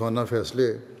منصفانہ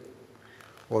فیصلے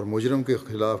اور مجرم کے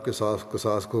خلاف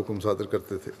قصاص کو حکم صادر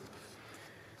کرتے تھے۔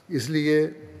 اس لیے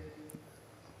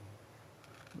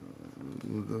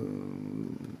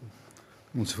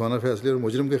منصفانہ فیصلے اور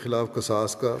مجرم کے خلاف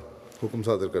قصاص کا حکم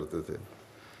صادر کرتے تھے۔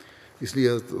 اس لیے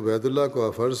حضرت عبید اللہ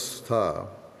کو فرض تھا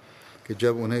کہ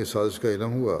جب انہیں اس سازش کا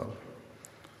علم ہوا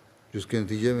جس کے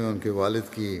نتیجے میں ان کے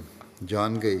والد کی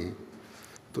جان گئی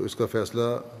تو اس کا فیصلہ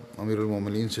امیر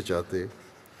المومنین سے چاہتے۔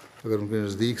 اگر ان کے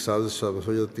نزدیک سازش ثابت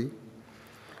ہو جاتی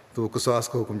تو وہ قصاص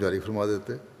کا حکم جاری فرما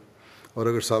دیتے، اور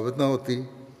اگر ثابت نہ ہوتی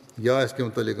یا اس کے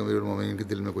متعلق امیر المومنین کے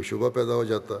دل میں کوئی شبہ پیدا ہو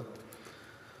جاتا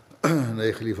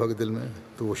نئے خلیفہ کے دل میں،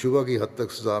 تو وہ شبہ کی حد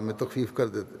تک سزا میں تخفیف کر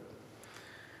دیتے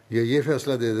یا یہ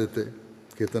فیصلہ دے دیتے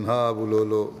کہ تنہا ابو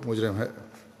لولو مجرم ہے۔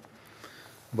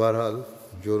 بہرحال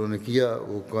جو انہوں نے کیا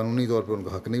وہ قانونی طور پر ان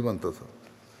کا حق نہیں بنتا تھا۔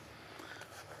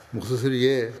 مختصر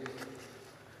یہ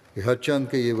کہ ہر چند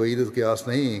کے یہ وعید قیاس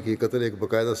نہیں کہ قتل ایک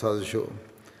باقاعدہ سازش ہو،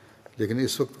 لیکن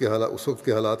اس وقت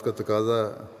کے حالات کا تقاضا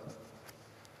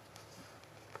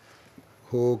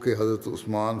ہو کہ حضرت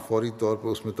عثمان فوری طور پر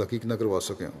اس میں تحقیق نہ کروا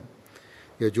سکیں ہوں،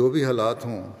 یا جو بھی حالات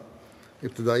ہوں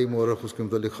ابتدائی مورخ اس کے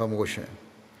متعلق خاموش ہیں،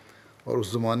 اور اس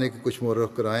زمانے کے کچھ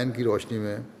مورخ قرائن کی روشنی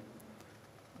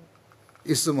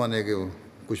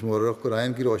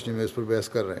میں اس پر بحث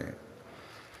کر رہے ہیں،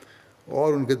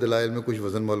 اور ان کے دلائل میں کچھ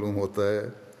وزن معلوم ہوتا ہے،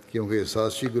 کیونکہ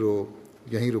سازشی گروہ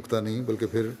یہیں رکتا نہیں بلکہ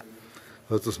پھر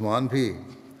حضرت عثمان بھی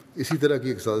اسی طرح کی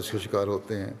ایک سازش کا شکار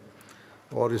ہوتے ہیں،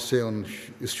 اور اس سے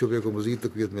اس شبے کو مزید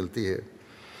تقویت ملتی ہے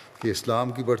کہ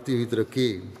اسلام کی بڑھتی ہوئی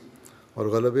ترقی اور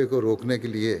غلبے کو روکنے کے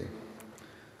لیے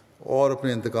اور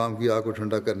اپنے انتقام کی آگ کو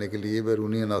ٹھنڈا کرنے کے لیے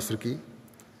بیرونی عناصر کی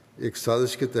ایک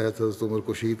سازش کے تحت حضرت عمر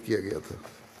کو شہید کیا گیا تھا۔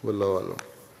 واللہ اعلم۔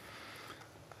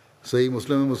 صحیح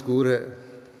مسلم میں مذکور ہے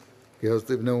کہ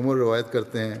حضرت ابن عمر روایت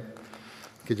کرتے ہیں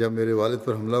کہ جب میرے والد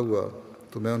پر حملہ ہوا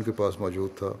تو میں ان کے پاس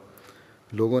موجود تھا۔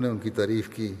 لوگوں نے ان کی تعریف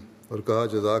کی اور کہا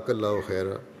جزاک اللہ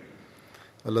خیرا،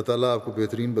 اللہ تعالیٰ آپ کو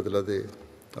بہترین بدلہ دے۔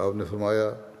 آپ نے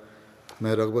فرمایا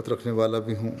میں رغبت رکھنے والا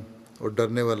بھی ہوں اور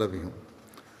ڈرنے والا بھی ہوں۔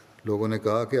 لوگوں نے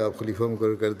کہا کہ آپ خلیفہ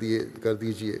مقرر کر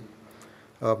دیجئے۔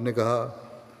 آپ نے کہا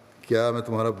کیا میں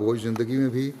تمہارا بوجھ زندگی میں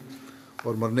بھی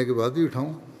اور مرنے کے بعد بھی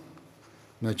اٹھاؤں؟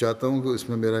 میں چاہتا ہوں کہ اس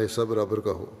میں میرا حصہ برابر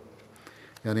کا ہو،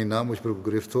 یعنی نہ مجھ پر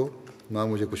گرفت ہو نہ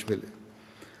مجھے کچھ ملے۔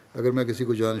 اگر میں کسی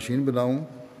کو جانشین بناؤں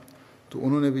تو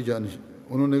انہوں نے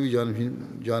بھی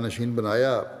جانشین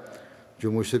بنایا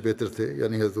جو مجھ سے بہتر تھے،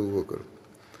 یعنی حضرت ابوبکر۔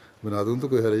 بنا دوں تو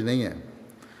کوئی حرج نہیں ہے۔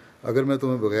 اگر میں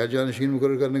تمہیں بغیر جانشین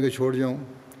مقرر کرنے کے چھوڑ جاؤں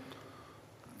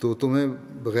تو وہ تمہیں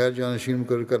بغیر جانشین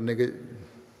مقرر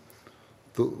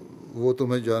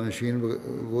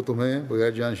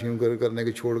کرنے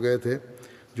کے چھوڑ گئے تھے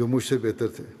جو مجھ سے بہتر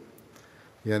تھے،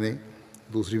 یعنی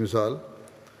دوسری مثال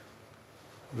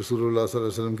رسول اللہ صلی اللہ علیہ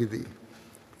وسلم کی دی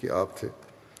کہ آپ تھے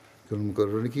کہ انہوں نے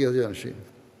مقرر نہیں کیا جانشین۔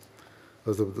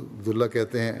 حضرت عبداللہ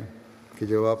کہتے ہیں کہ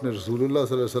جب آپ نے رسول اللہ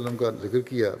صلی اللہ علیہ وسلم کا ذکر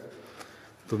کیا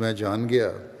تو میں جان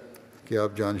گیا کہ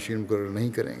آپ جانشین مقرر نہیں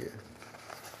کریں گے۔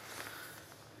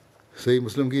 صحیح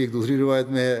مسلم کی ایک دوسری روایت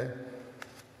میں ہے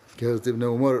کہ حضرت ابن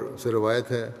عمر سے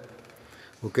روایت ہے،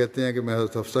 وہ کہتے ہیں کہ میں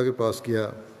حضرت حفصہ کے پاس گیا،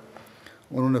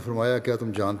 انہوں نے فرمایا کیا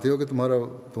تم جانتے ہو کہ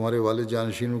تمہارے والد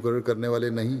جانشین مقرر کرنے والے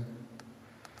نہیں؟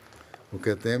 وہ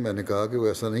کہتے ہیں میں نے کہا کہ وہ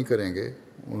ایسا نہیں کریں گے۔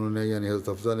 انہوں نے یعنی حضرت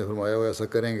حفصہ نے فرمایا وہ ایسا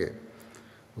کریں گے۔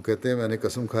 وہ کہتے ہیں میں نے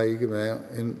قسم کھائی کہ میں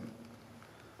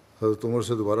حضرت عمر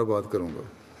سے دوبارہ بات کروں گا۔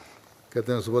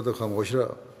 کہتے ہیں صبح تک خاموش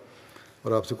رہا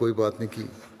اور آپ سے کوئی بات نہیں کی۔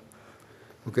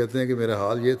 وہ کہتے ہیں کہ میرا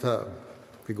حال یہ تھا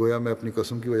کہ گویا میں اپنی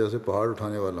قسم کی وجہ سے پہاڑ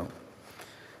اٹھانے والا ہوں۔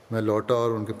 میں لوٹا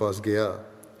اور ان کے پاس گیا،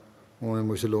 انہوں نے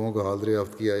مجھ سے لوگوں کا حال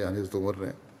دریافت کیا، یعنی حضرت عمر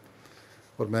نے،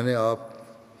 اور میں نے آپ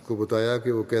کو بتایا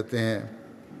کہ وہ کہتے ہیں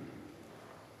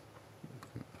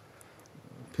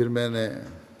پھر میں نے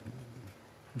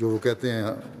جو وہ کہتے ہیں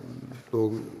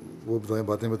لوگ وہ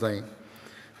باتیں بتائیں۔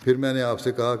 پھر میں نے آپ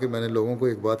سے کہا کہ میں نے لوگوں کو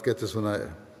ایک بات کہتے سنا ہے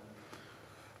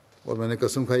اور میں نے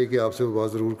قسم کھائی کہ آپ سے وہ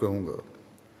بات ضرور کہوں گا۔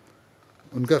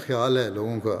 ان کا خیال ہے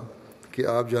لوگوں کا کہ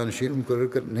آپ جانشین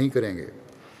مقرر نہیں کریں گے۔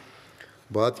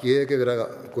 بات یہ ہے کہ اگر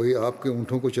کوئی آپ کے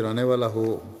اونٹوں کو چرانے والا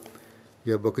ہو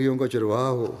یا بکریوں کا چرواہا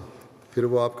ہو، پھر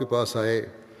وہ آپ کے پاس آئے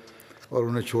اور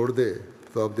انہیں چھوڑ دے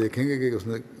تو آپ دیکھیں گے کہ اس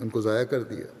نے ان کو ضائع کر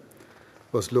دیا۔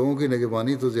 بس لوگوں کی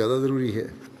نگہبانی تو زیادہ ضروری ہے۔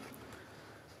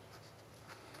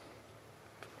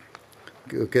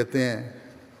 کہتے ہیں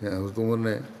حضرت عمر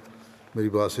نے میری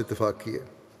بات سے اتفاق کیا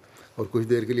اور کچھ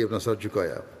دیر کے لیے اپنا سر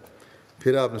جھکایا،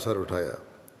 پھر آپ نے سر اٹھایا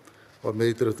اور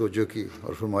میری طرف توجہ کی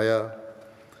اور فرمایا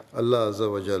اللہ عز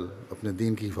و جل اپنے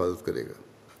دین کی حفاظت کرے گا۔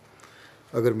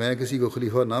 اگر میں کسی کو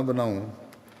خلیفہ نہ بناؤں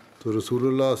تو رسول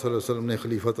اللہ صلی اللہ علیہ وسلم نے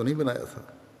خلیفہ تو نہیں بنایا تھا،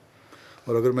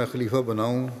 اور اگر میں خلیفہ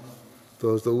بناؤں تو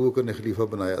حضرت ابوبکر نے خلیفہ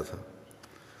بنایا تھا۔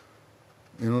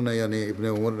 انہوں نے یعنی ابن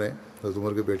عمر نے، حضرت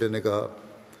عمر کے بیٹے نے کہا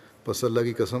پس اللہ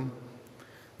کی قسم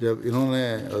جب انہوں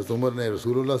نے حضرت عمر نے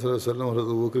رسول اللہ صلی اللہ علیہ وسلم اور حضرت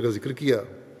ابوبکر کا ذکر کیا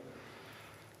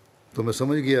تو میں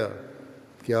سمجھ گیا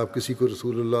کہ آپ کسی کو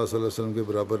رسول اللہ صلی اللہ علیہ وسلم کے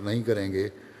برابر نہیں کریں گے،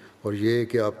 اور یہ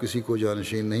کہ آپ کسی کو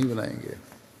جانشین نہیں بنائیں گے۔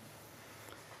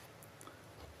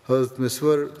 حضرت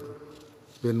مسور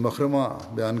بن مخرمہ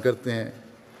بیان کرتے ہیں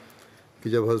کہ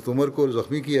جب حضرت عمر کو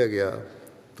زخمی کیا گیا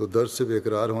تو درد سے بے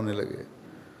قرار ہونے لگے۔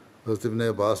 حضرت ابن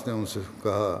عباس نے ان سے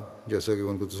کہا جیسا کہ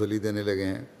ان کو تسلی دینے لگے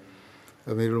ہیں،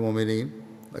 امیر المومنین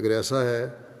اگر ایسا ہے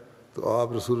تو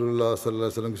آپ رسول اللہ صلی اللہ علیہ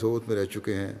وسلم کی صحبت میں رہ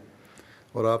چکے ہیں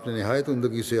اور آپ نے نہایت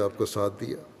عمدگی سے آپ کا ساتھ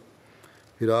دیا،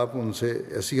 پھر آپ ان سے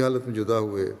ایسی حالت میں جدا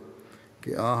ہوئے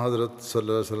کہ حضرت صلی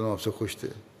اللہ علیہ وسلم آپ سے خوش تھے،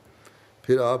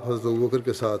 پھر آپ حضرت ابوبکر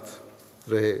کے ساتھ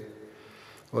رہے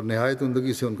اور نہایت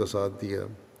عمدگی سے ان کا ساتھ دیا،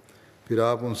 پھر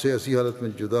آپ ان سے ایسی حالت میں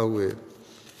جدا ہوئے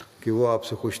کہ وہ آپ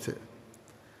سے خوش تھے،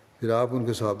 پھر آپ ان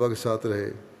کے صحابہ کے ساتھ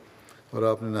رہے اور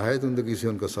آپ نے نہایت عمدگی سے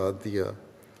ان کا ساتھ دیا،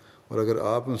 اور اگر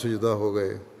آپ ان سے جدا ہو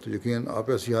گئے تو یقیناً آپ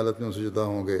ایسی حالت میں ان سے جدا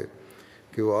ہوں گے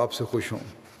کہ وہ آپ سے خوش ہوں۔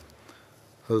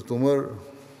 حضرت عمر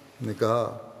نے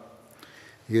کہا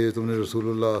یہ تم نے رسول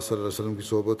اللہ صلی اللہ علیہ وسلم کی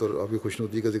صحبت اور آپ کی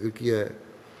خوشنودی کا ذکر کیا ہے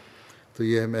تو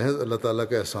یہ محض اللہ تعالیٰ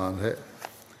کا احسان ہے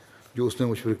جو اس نے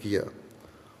مجھ پر کیا،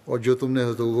 اور جو تم نے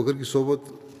حضرت ابوبکر کی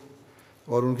صحبت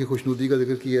اور ان کی خوشنودی کا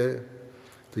ذکر کیا ہے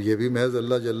تو یہ بھی محض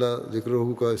اللہ جل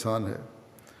ذکرہ کا احسان ہے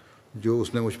جو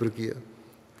اس نے مجھ پر کیا،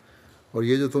 اور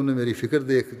یہ جو تم نے میری فکر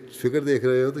دیکھ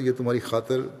رہے ہو تو یہ تمہاری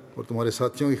خاطر اور تمہارے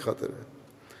ساتھیوں کی خاطر ہے۔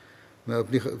 میں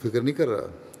اپنی فکر نہیں کر رہا،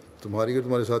 تمہاری اور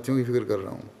تمہارے ساتھیوں کی فکر کر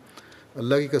رہا ہوں۔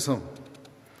 اللہ کی قسم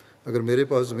اگر میرے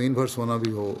پاس زمین بھر سونا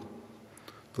بھی ہو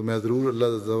تو میں ضرور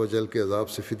اللہ عز و جل کے عذاب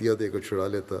سے فدیہ دے کر چھڑا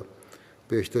لیتا،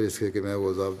 بیشتر اس کے کہ میں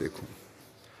وہ عذاب دیکھوں۔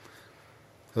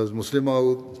 حضرت مسلم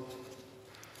معود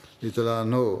رضی اللہ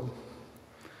عنہ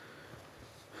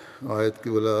آیت کی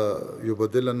ولا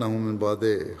یبدلنہم من بعد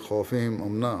خوفہم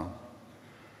امنا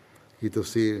کی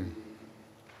تفسیر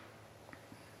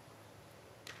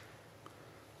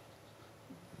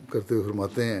کرتے ہوئے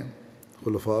فرماتے ہیں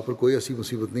خلفاء پر کوئی ایسی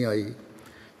مصیبت نہیں آئی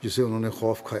جسے انہوں نے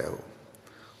خوف کھایا ہو،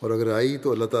 اور اگر آئی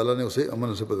تو اللہ تعالیٰ نے اسے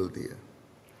امن سے بدل دیا۔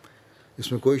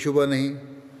 اس میں کوئی شبہ نہیں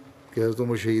کہ حضرت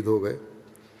عمر شہید ہو گئے،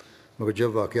 مگر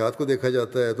جب واقعات کو دیکھا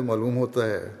جاتا ہے تو معلوم ہوتا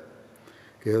ہے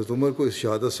کہ حضرت عمر کو اس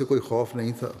شہادت سے کوئی خوف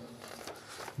نہیں تھا،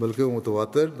 بلکہ وہ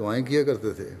متواتر دعائیں کیا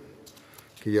کرتے تھے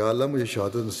کہ یا اللہ مجھے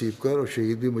شہادت نصیب کر اور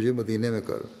شہید بھی مجھے مدینے میں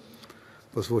کر۔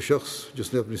 بس وہ شخص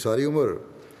جس نے اپنی ساری عمر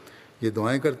یہ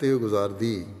دعائیں کرتے ہوئے گزار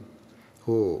دی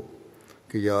ہو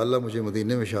کہ یا اللہ مجھے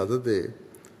مدینے میں شہادت دے،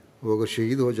 وہ اگر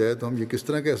شہید ہو جائے تو ہم یہ کس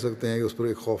طرح کہہ سکتے ہیں کہ اس پر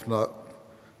ایک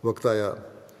خوفناک وقت آیا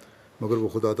مگر وہ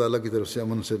خدا تعالیٰ کی طرف سے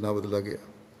امن سے نہ بدلا گیا۔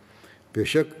 بے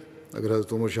شک اگر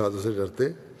حضرت عمر شہادت سے ڈرتے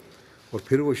اور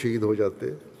پھر وہ شہید ہو جاتے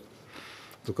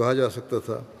تو کہا جا سکتا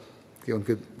تھا کہ ان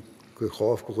کے کوئی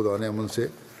خوف کو خدا نے امن سے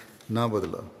نہ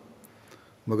بدلا،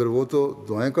 مگر وہ تو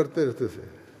دعائیں کرتے رہتے تھے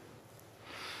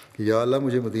کہ یا اللہ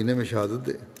مجھے مدینے میں شہادت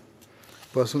دے۔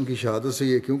 بس ان کی شہادت سے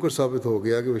یہ کیوں کر ثابت ہو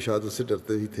گیا کہ وہ شہادت سے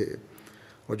ڈرتے ہی تھے،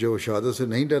 اور جو وہ شہادت سے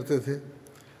نہیں ڈرتے تھے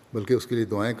بلکہ اس کے لیے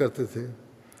دعائیں کرتے تھے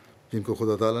جن کو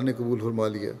خدا تعالیٰ نے قبول فرما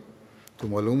لیا، تو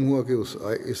معلوم ہوا کہ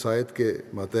اس آیت کے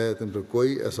ماتحت ان پر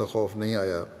کوئی ایسا خوف نہیں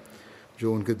آیا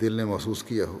جو ان کے دل نے محسوس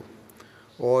کیا ہو۔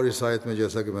 اور اس آیت میں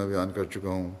جیسا کہ میں بیان کر چکا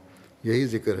ہوں یہی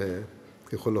ذکر ہے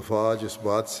کہ خلفاء جس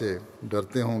بات سے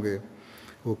ڈرتے ہوں گے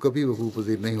وہ کبھی وقوع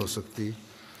پذیر نہیں ہو سکتی،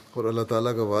 اور اللہ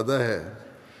تعالیٰ کا وعدہ ہے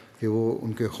کہ وہ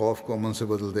ان کے خوف کو امن سے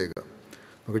بدل دے گا،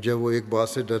 مگر جب وہ ایک بات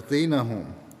سے ڈرتے ہی نہ ہوں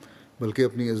بلکہ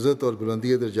اپنی عزت اور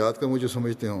بلندی درجات کا مجھے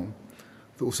سمجھتے ہوں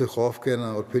تو اسے خوف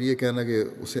کہنا اور پھر یہ کہنا کہ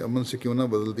اسے امن سے کیوں نہ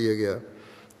بدل دیا گیا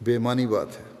بے معنی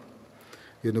بات ہے۔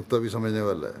 یہ نقطہ بھی سمجھنے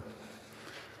والا ہے۔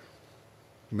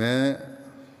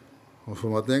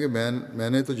 فرماتے ہیں کہ میں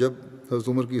نے تو جب حضرت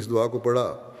عمر کی اس دعا کو پڑھا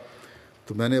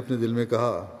تو میں نے اپنے دل میں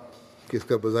کہا کہ اس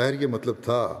کا بظاہر یہ مطلب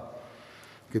تھا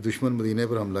کہ دشمن مدینے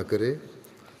پر حملہ کرے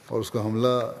اور اس کا حملہ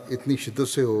اتنی شدت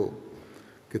سے ہو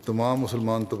کہ تمام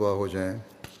مسلمان تباہ ہو جائیں،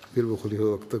 پھر وہ خلیفہ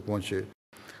وقت تک پہنچے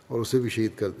اور اسے بھی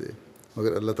شہید کر دے،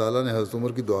 مگر اللہ تعالیٰ نے حضرت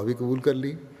عمر کی دعا بھی قبول کر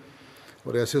لی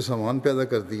اور ایسے سامان پیدا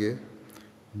کر دیے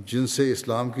جن سے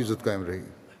اسلام کی عزت قائم رہی۔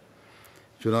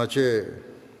 چنانچہ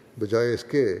بجائے اس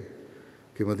کے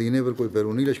کہ مدینے پر کوئی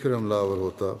بیرونی لشکر حملہ آور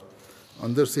ہوتا،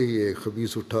 اندر سے ہی ایک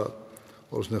خبیث اٹھا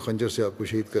اور اس نے خنجر سے آپ کو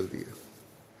شہید کر دیا۔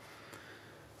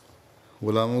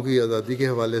 غلاموں کی آزادی کے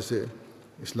حوالے سے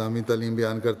اسلامی تعلیم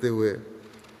بیان کرتے ہوئے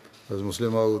حضرت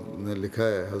مسلم معود نے لکھا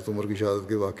ہے حضرت عمر کی شہادت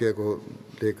کے واقعہ کو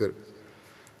لے کر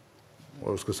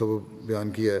اور اس کا سبب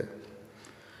بیان کیا ہے۔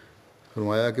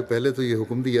 فرمایا کہ پہلے تو یہ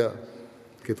حکم دیا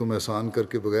کہ تم احسان کر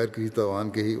کے بغیر کسی تاوان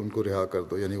کے ہی ان کو رہا کر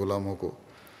دو، یعنی غلاموں کو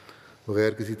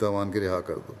بغیر کسی تاوان کے رہا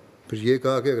کر دو۔ پھر یہ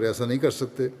کہا کہ اگر ایسا نہیں کر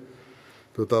سکتے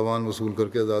تو تاوان وصول کر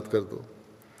کے آزاد کر دو،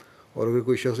 اور اگر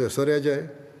کوئی شخص ایسا رہ جائے،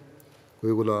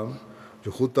 کوئی غلام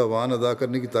جو خود تاوان ادا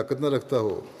کرنے کی طاقت نہ رکھتا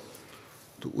ہو،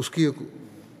 تو اس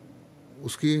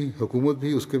کی حکومت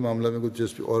بھی اس کے معاملہ میں کچھ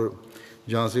دلچسپی، اور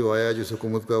جہاں سے وہ آیا جس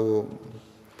حکومت کا وہ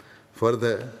فرد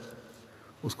ہے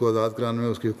اس کو آزاد کرانے میں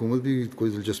اس کی حکومت بھی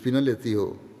کوئی دلچسپی نہ لیتی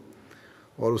ہو،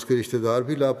 اور اس کے رشتہ دار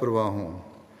بھی لاپرواہ ہوں،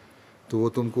 تو وہ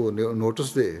تم کو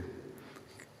نوٹس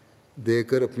دے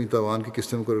کر اپنی تاوان کی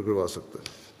قسطیں مقرر کروا سکتا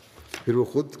ہے۔ پھر وہ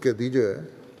خود قیدی جو ہے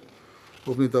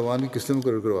وہ اپنی تاوان کی قسطیں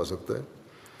مقرر کروا سکتا ہے۔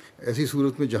 ایسی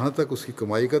صورت میں جہاں تک اس کی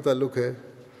کمائی کا تعلق ہے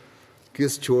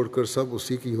قسط چھوڑ کر سب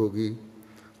اسی کی ہوگی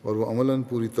اور وہ عملاً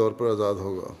پورے طور پر آزاد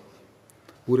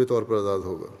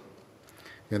ہوگا،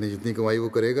 یعنی جتنی کمائی وہ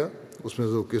کرے گا اس میں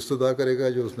سے وہ قسط ادا کرے گا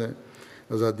جو اس نے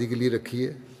آزادی کے لیے رکھی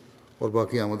ہے، اور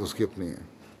باقی آمد اس کی اپنی ہے،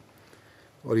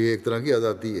 اور یہ ایک طرح کی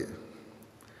آزادی ہے۔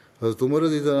 حضرت عمر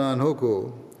رضی اللہ عنہ کو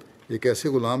ایک ایسے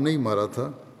غلام نے ہی مارا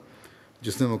تھا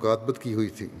جس نے مکاتبت کی ہوئی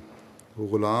تھی، وہ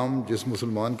غلام جس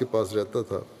مسلمان کے پاس رہتا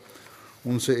تھا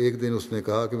ان سے ایک دن اس نے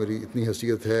کہا کہ میری اتنی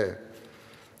حیثیت ہے،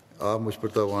 آپ مجھ پر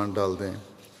تاوان ڈال دیں،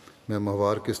 میں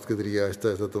ماہوار قسط کے ذریعے آہستہ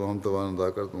آہستہ تمام تاوان ادا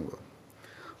کر دوں گا۔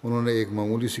 انہوں نے ایک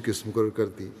معمولی سی قسط مقرر کر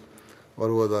دی اور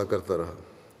وہ ادا کرتا رہا۔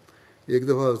 ایک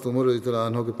دفعہ حضرت عمر رضی اللہ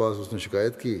عنہ کے پاس اس نے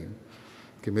شکایت کی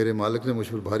کہ میرے مالک نے مجھ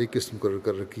پر بھاری قسط مقرر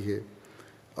کر رکھی ہے،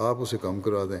 آپ اسے کم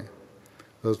کرا دیں۔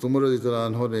 حضرت عمر رضی اللہ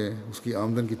عنہ نے اس کی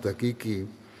آمدن کی تحقیق کی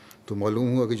تو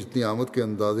معلوم ہوا کہ جتنی آمد کے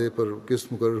اندازے پر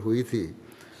قسط مقرر ہوئی تھی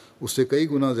اس سے کئی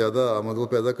گنا زیادہ آمد وہ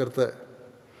پیدا کرتا ہے۔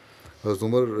 حضرت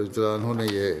عمر رضی اللہ عنہ نے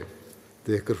یہ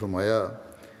دیکھ کر فرمایا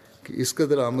کہ اس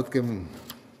قدر آمد کے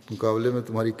مقابلے میں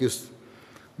تمہاری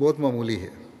قسط بہت معمولی ہے،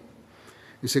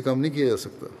 اسے کم نہیں کیا جا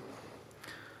سکتا۔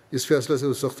 اس فیصلے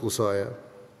سے سخت غصہ آیا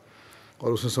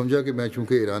اور اس نے سمجھا کہ میں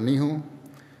چونکہ ایرانی ہوں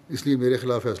اس لیے میرے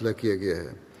خلاف فیصلہ کیا گیا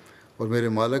ہے اور میرے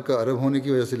مالک کا عرب ہونے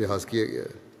کی وجہ سے لحاظ کیا گیا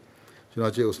ہے۔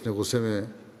 چنانچہ اس نے غصے میں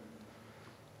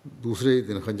دوسرے ہی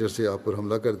دن خنجر سے آپ پر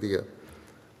حملہ کر دیا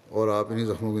اور آپ انہی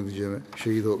زخموں کے نتیجے میں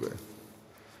شہید ہو گئے۔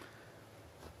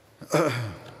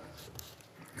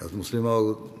 حضرت مسلمہ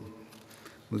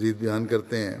مزید بیان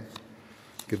کرتے ہیں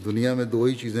کہ دنیا میں دو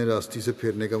ہی چیزیں راستی سے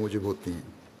پھیرنے کا موجب ہوتی ہیں،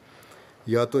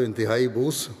 یا تو انتہائی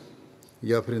بغض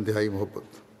یا پھر انتہائی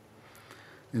محبت۔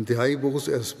 انتہائی بغض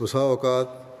بسا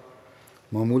اوقات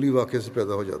معمولی واقعے سے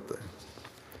پیدا ہو جاتا ہے۔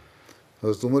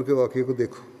 حضرت عمر کے واقعے کو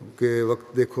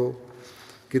وقت دیکھو،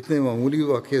 کتنے معمولی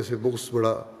واقعے سے بغض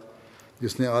بڑھا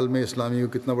جس نے عالم اسلامی کو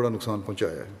کتنا بڑا نقصان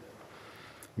پہنچایا ہے۔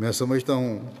 میں سمجھتا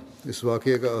ہوں اس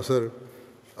واقعے کا اثر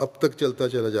اب تک چلتا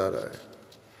چلا جا رہا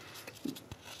ہے۔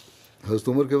 حضرت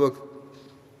عمر کے وقت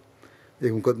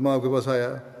ایک مقدمہ آپ کے پاس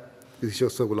آیا، کسی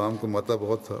شخص کا غلام کو ماتا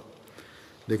بہت تھا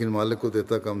لیکن مالک کو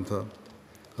دیتا کم تھا۔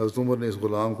 حضرت عمر نے اس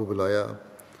غلام کو بلایا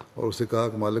اور اسے کہا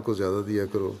کہ مالک کو زیادہ دیا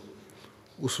کرو۔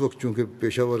 اس وقت چونکہ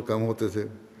پیشہ ور کم ہوتے تھے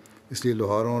اس لیے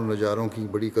لوہاروں اور نجاروں کی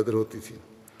بڑی قدر ہوتی تھی۔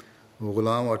 وہ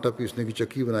غلام آٹا پیسنے کی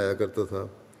چکی بنایا کرتا تھا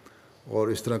اور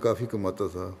اس طرح کافی کماتا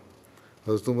تھا۔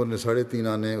 حضرت عمر نے 3.5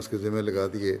 آنے اس کے ذمہ لگا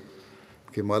دیے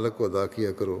کہ مالک کو ادا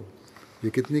کیا کرو۔ یہ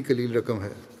کتنی قلیل رقم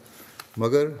ہے،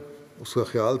 مگر اس کا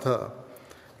خیال تھا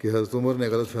کہ حضرت عمر نے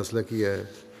غلط فیصلہ کیا ہے۔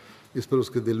 اس پر اس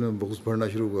کے دل میں بغض بڑھنا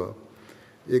شروع ہوا۔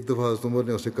 ایک دفعہ حضرت عمر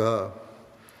نے اسے کہا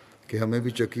کہ ہمیں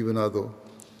بھی چکی بنا دو۔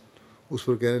 اس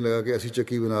پر کہنے لگا کہ ایسی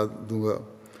چکی بنا دوں گا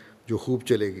جو خوب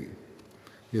چلے گی۔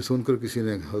 یہ سن کر کسی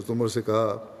نے حضرت عمر سے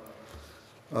کہا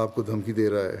آپ کو دھمکی دے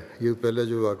رہا ہے۔ یہ پہلے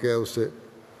جو واقعہ ہے اس سے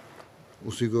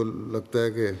اسی کو لگتا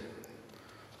ہے کہ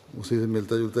اسی سے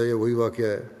ملتا جلتا ہے، یہ وہی واقعہ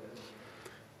ہے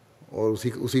اور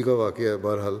اسی کا واقعہ ہے،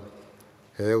 بہرحال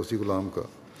ہے اسی غلام کا۔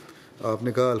 آپ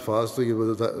نے کہا الفاظ تو یہ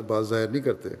بات ظاہر نہیں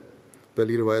کرتے۔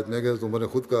 پہلی روایت میں کہ حضرت عمر نے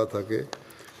خود کہا تھا کہ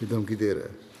یہ دھمکی دے رہا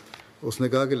ہے۔ اس نے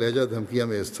کہا کہ لہجہ دھمکیاں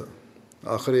میز تھا۔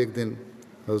 آخر ایک دن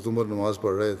حضرت عمر نماز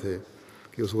پڑھ رہے تھے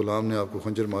کہ اس غلام نے آپ کو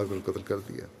خنجر مار کر قتل کر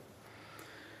دیا۔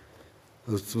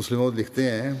 حضرت مسلم لکھتے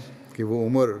ہیں کہ وہ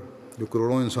عمر جو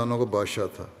کروڑوں انسانوں کا بادشاہ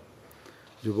تھا،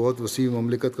 جو بہت وسیع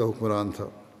مملکت کا حکمران تھا،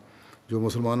 جو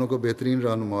مسلمانوں کا بہترین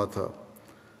رہنما تھا،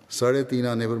 3.5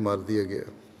 آنے پر مار دیا گیا۔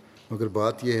 مگر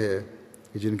بات یہ ہے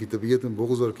کہ جن کی طبیعت میں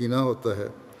بغض اور کینہ ہوتا ہے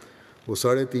وہ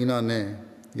 3.5 آنے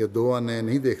یا 2 آنے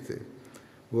نہیں دیکھتے،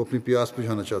 وہ اپنی پیاس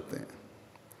بجھانا چاہتے ہیں۔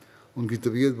 ان کی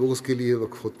طبیعت بغض کے لیے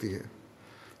وقف ہوتی ہے۔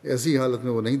 ایسی حالت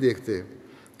میں وہ نہیں دیکھتے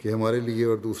کہ ہمارے لیے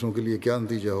اور دوسروں کے لیے کیا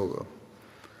نتیجہ ہوگا۔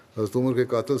 حضرت عمر کے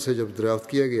قاتل سے جب دریافت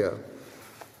کیا گیا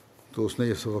تو اس نے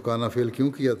یہ سفاکانہ فعل کیوں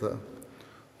کیا تھا،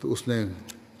 تو اس نے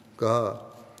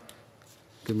کہا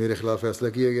کہ میرے خلاف فیصلہ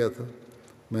کیا گیا تھا،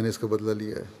 میں نے اس کا بدلہ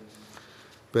لیا ہے۔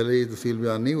 پہلے یہ تفصیل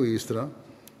بیان نہیں ہوئی اس طرح،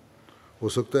 ہو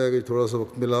سکتا ہے کہ تھوڑا سا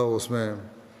وقت ملا ہو، اس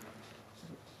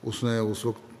نے اس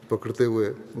وقت پکڑتے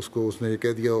ہوئے اس نے یہ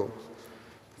کہہ دیا ہو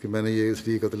کہ میں نے یہ اس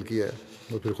لیے قتل کیا ہے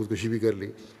اور پھر خودکشی بھی کر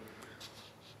لی۔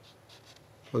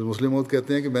 اور مسلم موت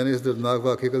کہتے ہیں کہ میں نے اس دردناک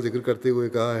واقعے کا ذکر کرتے ہوئے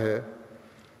کہا ہے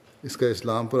اس کا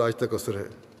اسلام پر آج تک اثر ہے،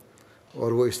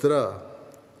 اور وہ اس طرح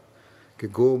کہ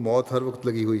گو موت ہر وقت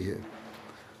لگی ہوئی ہے،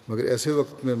 مگر ایسے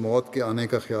وقت میں موت کے آنے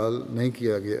کا خیال نہیں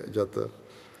کیا جاتا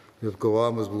جب گواہ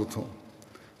مضبوط ہوں،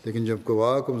 لیکن جب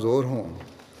گواہ کمزور ہوں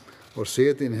اور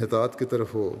صحت انحطاط کی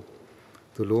طرف ہو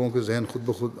تو لوگوں کے ذہن خود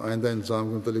بخود آئندہ انتظام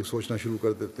کے متعلق سوچنا شروع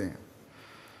کر دیتے ہیں۔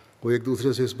 وہ ایک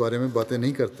دوسرے سے اس بارے میں باتیں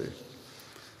نہیں کرتے،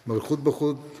 مگر خود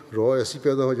بخود رو ایسی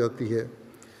پیدا ہو جاتی ہے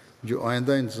جو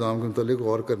آئندہ انتظام کے متعلق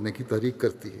غور کرنے کی تحریک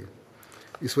کرتی ہے۔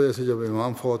 اس وجہ سے جب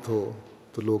امام فوت ہو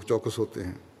تو لوگ چوکس ہوتے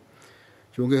ہیں۔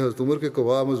 چونکہ حضرت عمر کے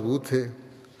گواہ مضبوط تھے،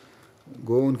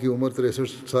 گو ان کی عمر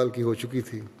 63 سال کی ہو چکی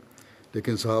تھی،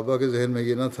 لیکن صحابہ کے ذہن میں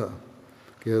یہ نہ تھا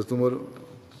کہ حضرت عمر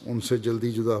ان سے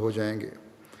جلدی جدا ہو جائیں گے۔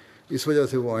 اس وجہ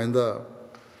سے وہ آئندہ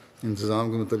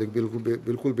انتظام کے متعلق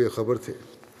بالکل بے خبر تھے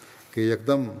کہ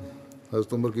یکدم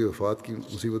حضرت عمر کی وفات کی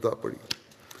مصیبت آ پڑی۔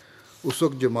 اس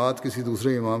وقت جماعت کسی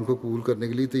دوسرے امام کو قبول کرنے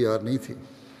کے لیے تیار نہیں تھی۔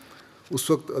 اس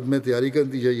وقت عدم تیاری کا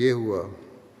نتیجہ یہ ہوا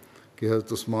کہ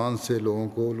حضرت عثمان سے لوگوں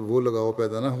کو وہ لگاؤ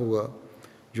پیدا نہ ہوا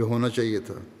جو ہونا چاہیے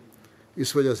تھا۔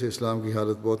 اس وجہ سے اسلام کی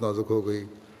حالت بہت نازک ہو گئی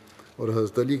اور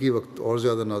حضرت علی کی وقت اور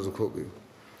زیادہ نازک ہو گئی۔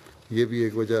 یہ بھی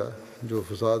ایک وجہ جو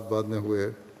فساد بعد میں ہوئے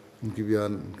ان کی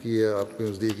بیان کی ہے، آپ کے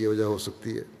نزدیک یہ وجہ ہو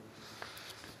سکتی ہے۔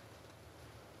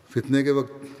 فتنے کے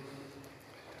وقت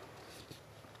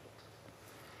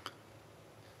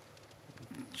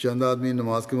چند آدمی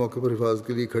نماز کے موقع پر حفاظت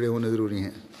کے لیے کھڑے ہونے ضروری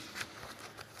ہیں،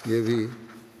 یہ بھی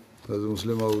حضرت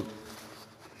مسلم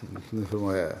موعود نے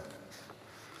فرمایا ہے۔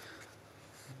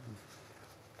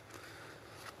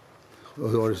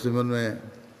 اور اس ضمن میں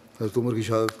حضرت عمر کی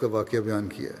شہادت کا واقعہ بیان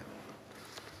کیا ہے۔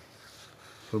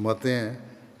 فرماتے ہیں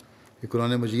کہ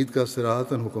قرآن مجید کا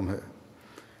صراحتاً حکم ہے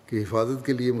کہ حفاظت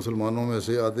کے لیے مسلمانوں میں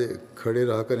سے آدھے کھڑے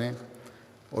رہا کریں،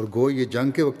 اور گو یہ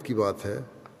جنگ کے وقت کی بات ہے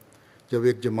جب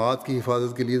ایک جماعت کی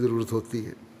حفاظت کے لیے ضرورت ہوتی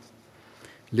ہے۔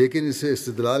 لیکن اسے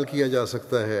استدلال کیا جا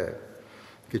سکتا ہے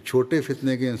کہ چھوٹے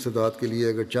فتنے کے انسداد کے لیے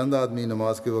اگر چند آدمی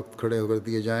نماز کے وقت کھڑے ہو کر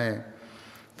دیے جائیں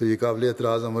تو یہ قابل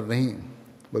اعتراض امر نہیں،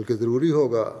 بلکہ ضروری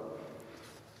ہوگا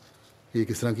یہ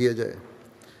کس طرح کیا جائے۔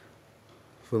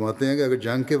 فرماتے ہیں کہ اگر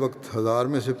جنگ کے وقت 1000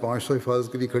 میں سے 500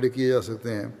 حفاظت کے لیے کھڑے کیے جا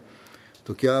سکتے ہیں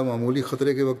تو کیا معمولی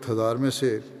خطرے کے وقت 1000 میں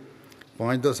سے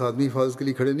 5-10 آدمی حفاظت کے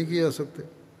لیے کھڑے نہیں کیے جا سکتے؟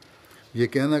 یہ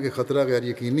کہنا کہ خطرہ غیر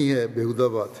یقینی ہے بیہودہ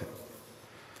بات ہے۔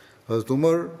 حضرت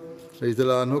عمر رضی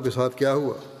اللہ عنہ کے ساتھ کیا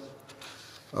ہوا؟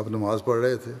 اب نماز پڑھ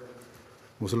رہے تھے،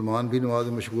 مسلمان بھی نماز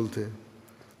میں مشغول تھے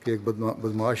کہ ایک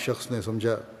بدماش شخص نے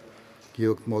سمجھا کہ یہ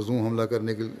وقت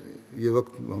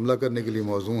حملہ کرنے کے لیے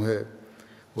موزوں ہے۔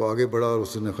 وہ آگے بڑھا اور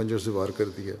اس نے خنجر سے وار کر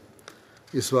دیا۔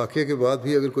 اس واقعے کے بعد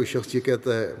بھی اگر کوئی شخص یہ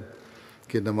کہتا ہے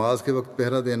کہ نماز کے وقت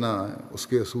پہرا دینا اس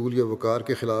کے اصول یا وقار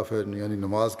کے خلاف ہے، یعنی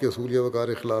نماز کے اصول یا وقار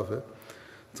کے خلاف ہے،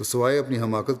 تو سوائے اپنی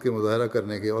حماقت کے مظاہرہ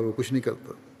کرنے کے اور وہ کچھ نہیں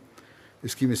کرتا۔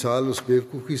 اس کی مثال اس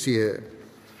بیوقوفی سی ہے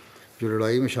جو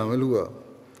لڑائی میں شامل ہوا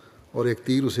اور ایک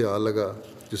تیر اسے آ لگا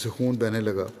جس سے خون بہنے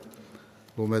لگا۔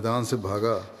 وہ میدان سے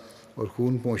بھاگا اور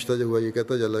خون پہنچتا ہوا یہ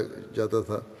کہتا جاتا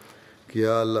تھا کہ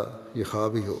یا اللہ یہ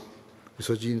خواب ہی ہو،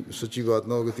 یہ سچی بات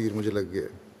نہ ہو کہ تیر مجھے لگ گیا۔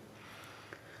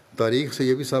 تاریخ سے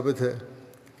یہ بھی ثابت ہے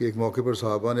کہ ایک موقع پر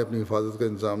صحابہ نے اپنی حفاظت کا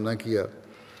انتظام نہ کیا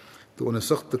تو انہیں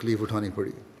سخت تکلیف اٹھانی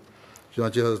پڑی۔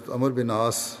 چنانچہ حضرت عمر بن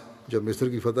عاص جب مصر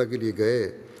کی فتح کے لیے گئے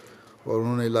اور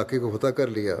انہوں نے علاقے کو فتح کر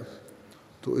لیا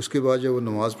تو اس کے بعد جب وہ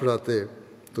نماز پڑھاتے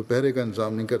تو پہرے کا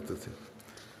انتظام نہیں کرتے تھے۔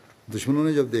 دشمنوں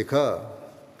نے جب دیکھا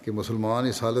کہ مسلمان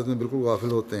اس حالت میں بالکل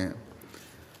غافل ہوتے ہیں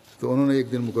تو انہوں نے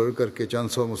ایک دن مقرر کر کے چند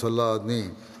سو مسلح آدمی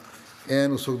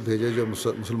عین اس وقت بھیجے جو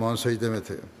مسلمان سجدے میں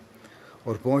تھے،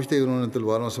 اور پہنچتے ہی انہوں نے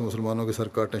تلواروں سے مسلمانوں کے سر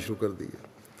کاٹنے شروع کر دیے۔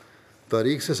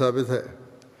 تاریخ سے ثابت ہے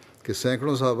کہ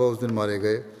سینکڑوں صحابہ اس دن مارے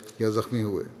گئے یا زخمی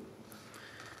ہوئے،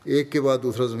 ایک کے بعد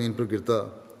دوسرا زمین پر گرتا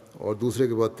اور دوسرے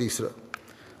کے بعد تیسرا،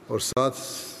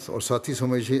 اور ساتھی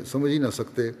سمجھ ہی نہ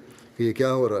سکتے کہ یہ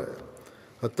کیا ہو رہا ہے،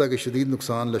 حتیٰ کہ شدید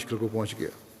نقصان لشکر کو پہنچ گیا۔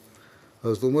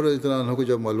 حضرت عمر رضی اللہ عنہ کو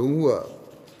جب معلوم ہوا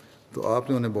تو آپ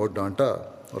نے انہیں بہت ڈانٹا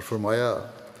اور فرمایا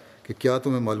کہ کیا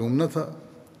تمہیں معلوم نہ تھا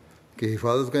کہ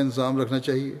حفاظت کا انتظام رکھنا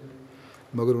چاہیے؟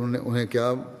 مگر انہیں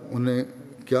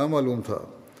کیا معلوم تھا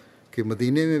کہ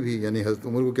مدینے میں بھی، یعنی حضرت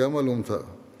عمر کو کیا معلوم تھا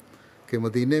کہ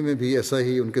مدینے میں بھی ایسا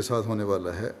ہی ان کے ساتھ ہونے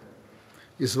والا ہے۔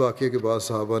 اس واقعے کے بعد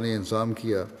صحابہ نے انتظام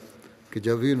کیا کہ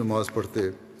جب بھی نماز پڑھتے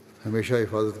ہمیشہ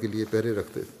حفاظت کے لیے پہرے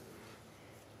رکھتے۔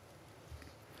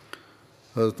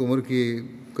 حضرت عمر کی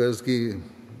قرض کی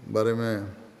بارے میں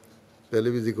پہلے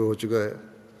بھی ذکر ہو چکا ہے،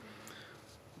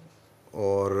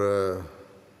 اور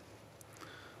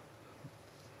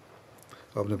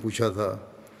آپ نے پوچھا تھا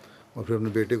اور پھر اپنے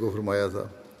بیٹے کو فرمایا تھا۔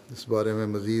 اس بارے میں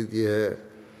مزید یہ ہے،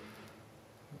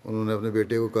 انہوں نے اپنے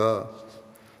بیٹے کو کہا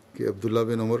کہ عبداللہ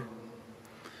بن عمر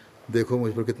دیکھو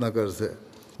مجھ پر کتنا قرض ہے۔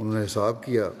 انہوں نے حساب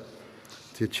کیا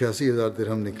کہ 86,000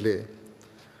 درہم نکلے۔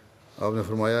 آپ نے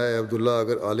فرمایا اے عبداللہ،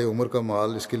 اگر آل عمر کا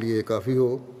مال اس کے لیے کافی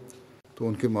ہو تو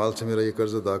ان کے مال سے میرا یہ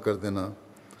قرض ادا کر دینا،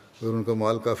 اگر ان کا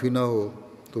مال کافی نہ ہو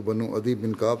تو بنو عدی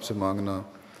بن کعب سے مانگنا،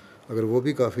 اگر وہ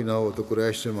بھی کافی نہ ہو تو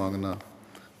قریش سے مانگنا،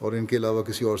 اور ان کے علاوہ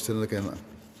کسی اور سے نہ کہنا۔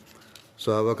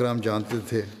 صحابہ کرام جانتے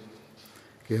تھے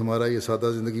کہ ہمارا یہ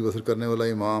سادہ زندگی بسر کرنے والا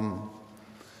امام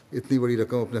اتنی بڑی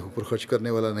رقم اپنے اوپر خرچ کرنے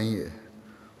والا نہیں ہے۔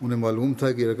 انہیں معلوم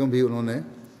تھا کہ رقم بھی انہوں نے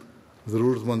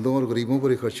ضرورت مندوں اور غریبوں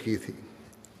پر ہی خرچ کی تھی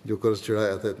جو قرض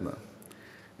چڑھایا تھا اتنا۔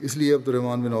 اس لیے عبد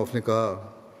الرحمن بن عوف نے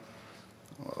کہا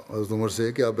حضرت عمر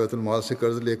سے کہ آپ بیت المال سے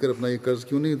قرض لے کر اپنا یہ قرض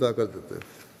کیوں نہیں ادا کر دیتے؟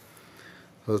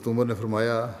 حضرت عمر نے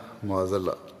فرمایا معاذ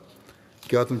اللہ،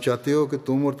 کیا تم چاہتے ہو کہ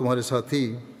تم اور تمہارے ساتھی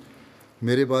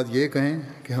میرے بعد یہ کہیں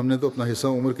کہ ہم نے تو اپنا حصہ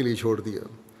عمر کے لیے چھوڑ دیا،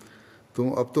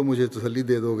 تم اب تو مجھے تسلی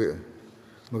دے دو گے،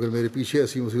 مگر میرے پیچھے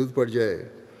ایسی مصیبت پڑ جائے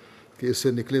کہ اس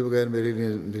سے نکلے بغیر میرے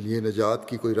لیے نجات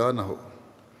کی کوئی راہ نہ ہو۔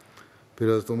 پھر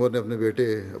حضرت عمر نے اپنے بیٹے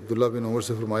عبداللہ بن عمر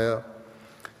سے فرمایا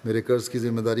میرے قرض کی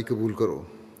ذمہ داری قبول کرو۔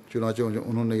 چنانچہ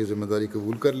انہوں نے یہ ذمہ داری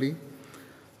قبول کر لی۔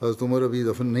 حضرت عمر ابھی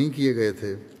دفن نہیں کیے گئے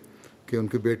تھے کہ ان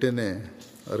کے بیٹے نے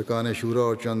ارکان شورا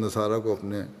اور چند نصارہ کو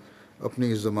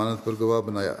اپنی اس ضمانت پر گواہ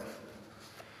بنایا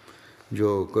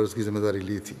جو قرض کی ذمہ داری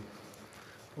لی تھی۔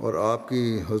 اور آپ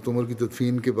کی حضرت عمر کی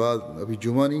تدفین کے بعد ابھی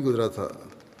جمعہ نہیں گزرا تھا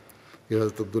کہ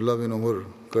حضرت عبداللہ بن عمر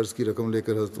قرض کی رقم لے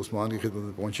کر حضرت عثمان کی خدمت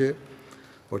میں پہنچے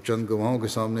اور چند گواہوں کے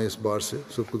سامنے اس بار سے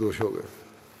سبکدوش ہو گئے۔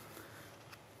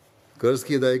 قرض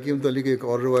کی ادائیگی کے متعلق ایک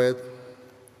اور روایت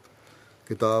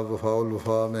کتاب وفاء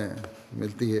الوفا میں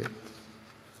ملتی ہے۔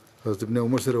 حضرت ابن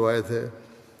عمر سے روایت ہے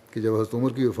کہ جب حضرت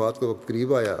عمر کی وفات کا وقت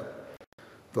قریب آیا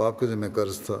تو آپ کے ذمہ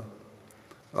قرض تھا۔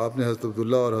 آپ نے حضرت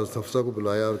عبداللہ اور حضرت حفصہ کو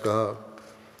بلایا اور کہا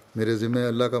میرے ذمہ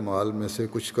اللہ کا مال میں سے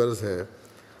کچھ قرض ہے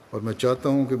اور میں چاہتا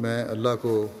ہوں کہ میں اللہ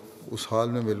کو اس حال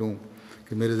میں ملوں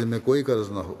کہ میرے ذمہ کوئی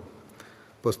قرض نہ ہو،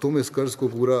 بس تم اس قرض کو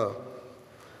پورا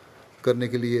کرنے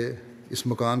کے لیے اس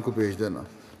مکان کو بیچ دینا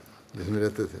جس میں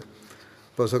رہتے تھے،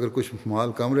 بس اگر کچھ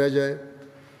مال کم رہ جائے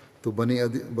تو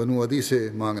بنو عدی سے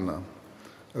مانگنا،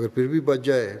 اگر پھر بھی بچ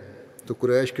جائے تو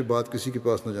قریش کے بعد کسی کے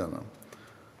پاس نہ جانا۔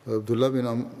 عبداللہ بن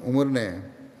عمر نے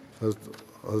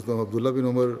حضرت عبداللہ بن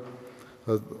عمر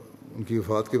ان کی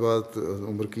وفات کے بعد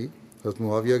عمر کی حضرت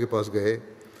معاویہ کے پاس گئے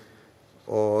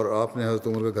اور آپ نے حضرت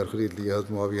عمر کا گھر خرید لیا۔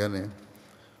 حضرت معاویہ نے،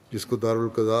 جس کو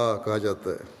دارالقضاء کہا جاتا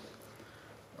ہے،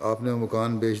 آپ نے وہ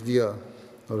مکان بیچ دیا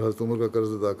اور حضرت عمر کا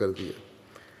قرض ادا کر دیا،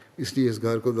 اس لیے اس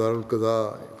گھر کو دارالقضاء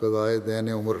قضائے دین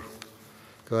عمر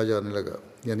کہا جانے لگا،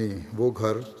 یعنی وہ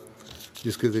گھر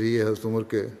جس کے ذریعے حضرت عمر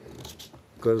کے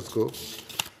قرض کو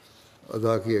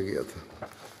ادا کیا گیا تھا۔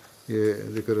 یہ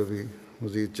ذکر ابھی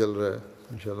مزید چل رہا ہے،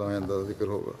 انشاءاللہ آئندہ ذکر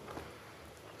ہوگا۔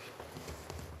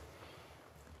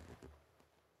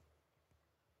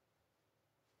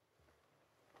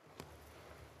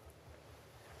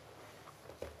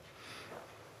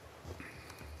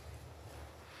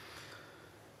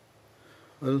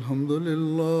 الحمد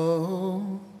للہ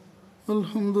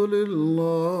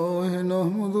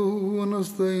نحمدہ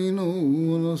ونستعینہ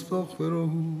ونستغفرہ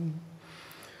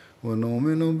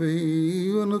ونؤمن بہ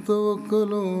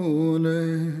ونتوکل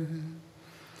علیہ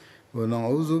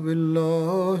ونعوذ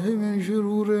باللہ من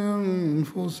شرور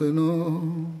انفسنا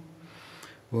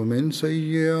ومن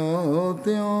سیئات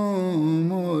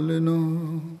اعمالنا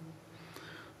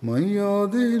من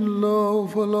یہدہ اللہ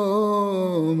فلا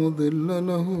مضل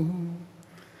لہ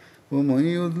ومن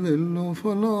يضلل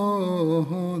فلا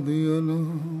هادي له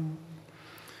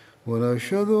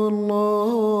ونشهد أن لا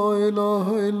إله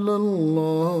إلا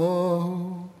الله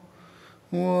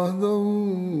وحده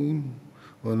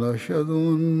ونشهد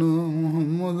أن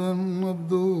محمدا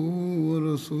عبده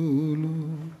ورسوله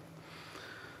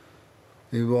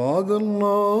عباد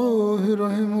الله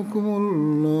رحمكم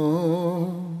الله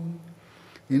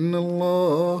إن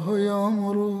الله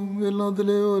يأمر بالعدل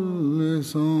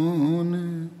والإحسان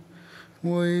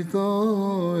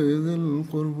وإيتاء ذي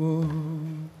القربى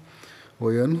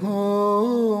وينهى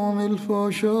عن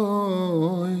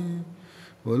الفحشاء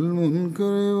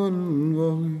والمنكر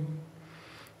والبغي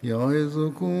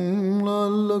يعظكم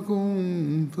لعلكم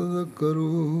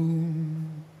تذكرون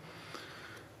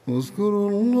اذكروا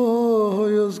الله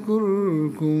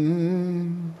يذكركم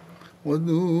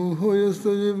وادعوه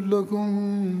يستجب لكم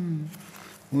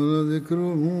ولذكر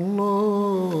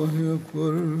الله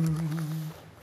أكبر۔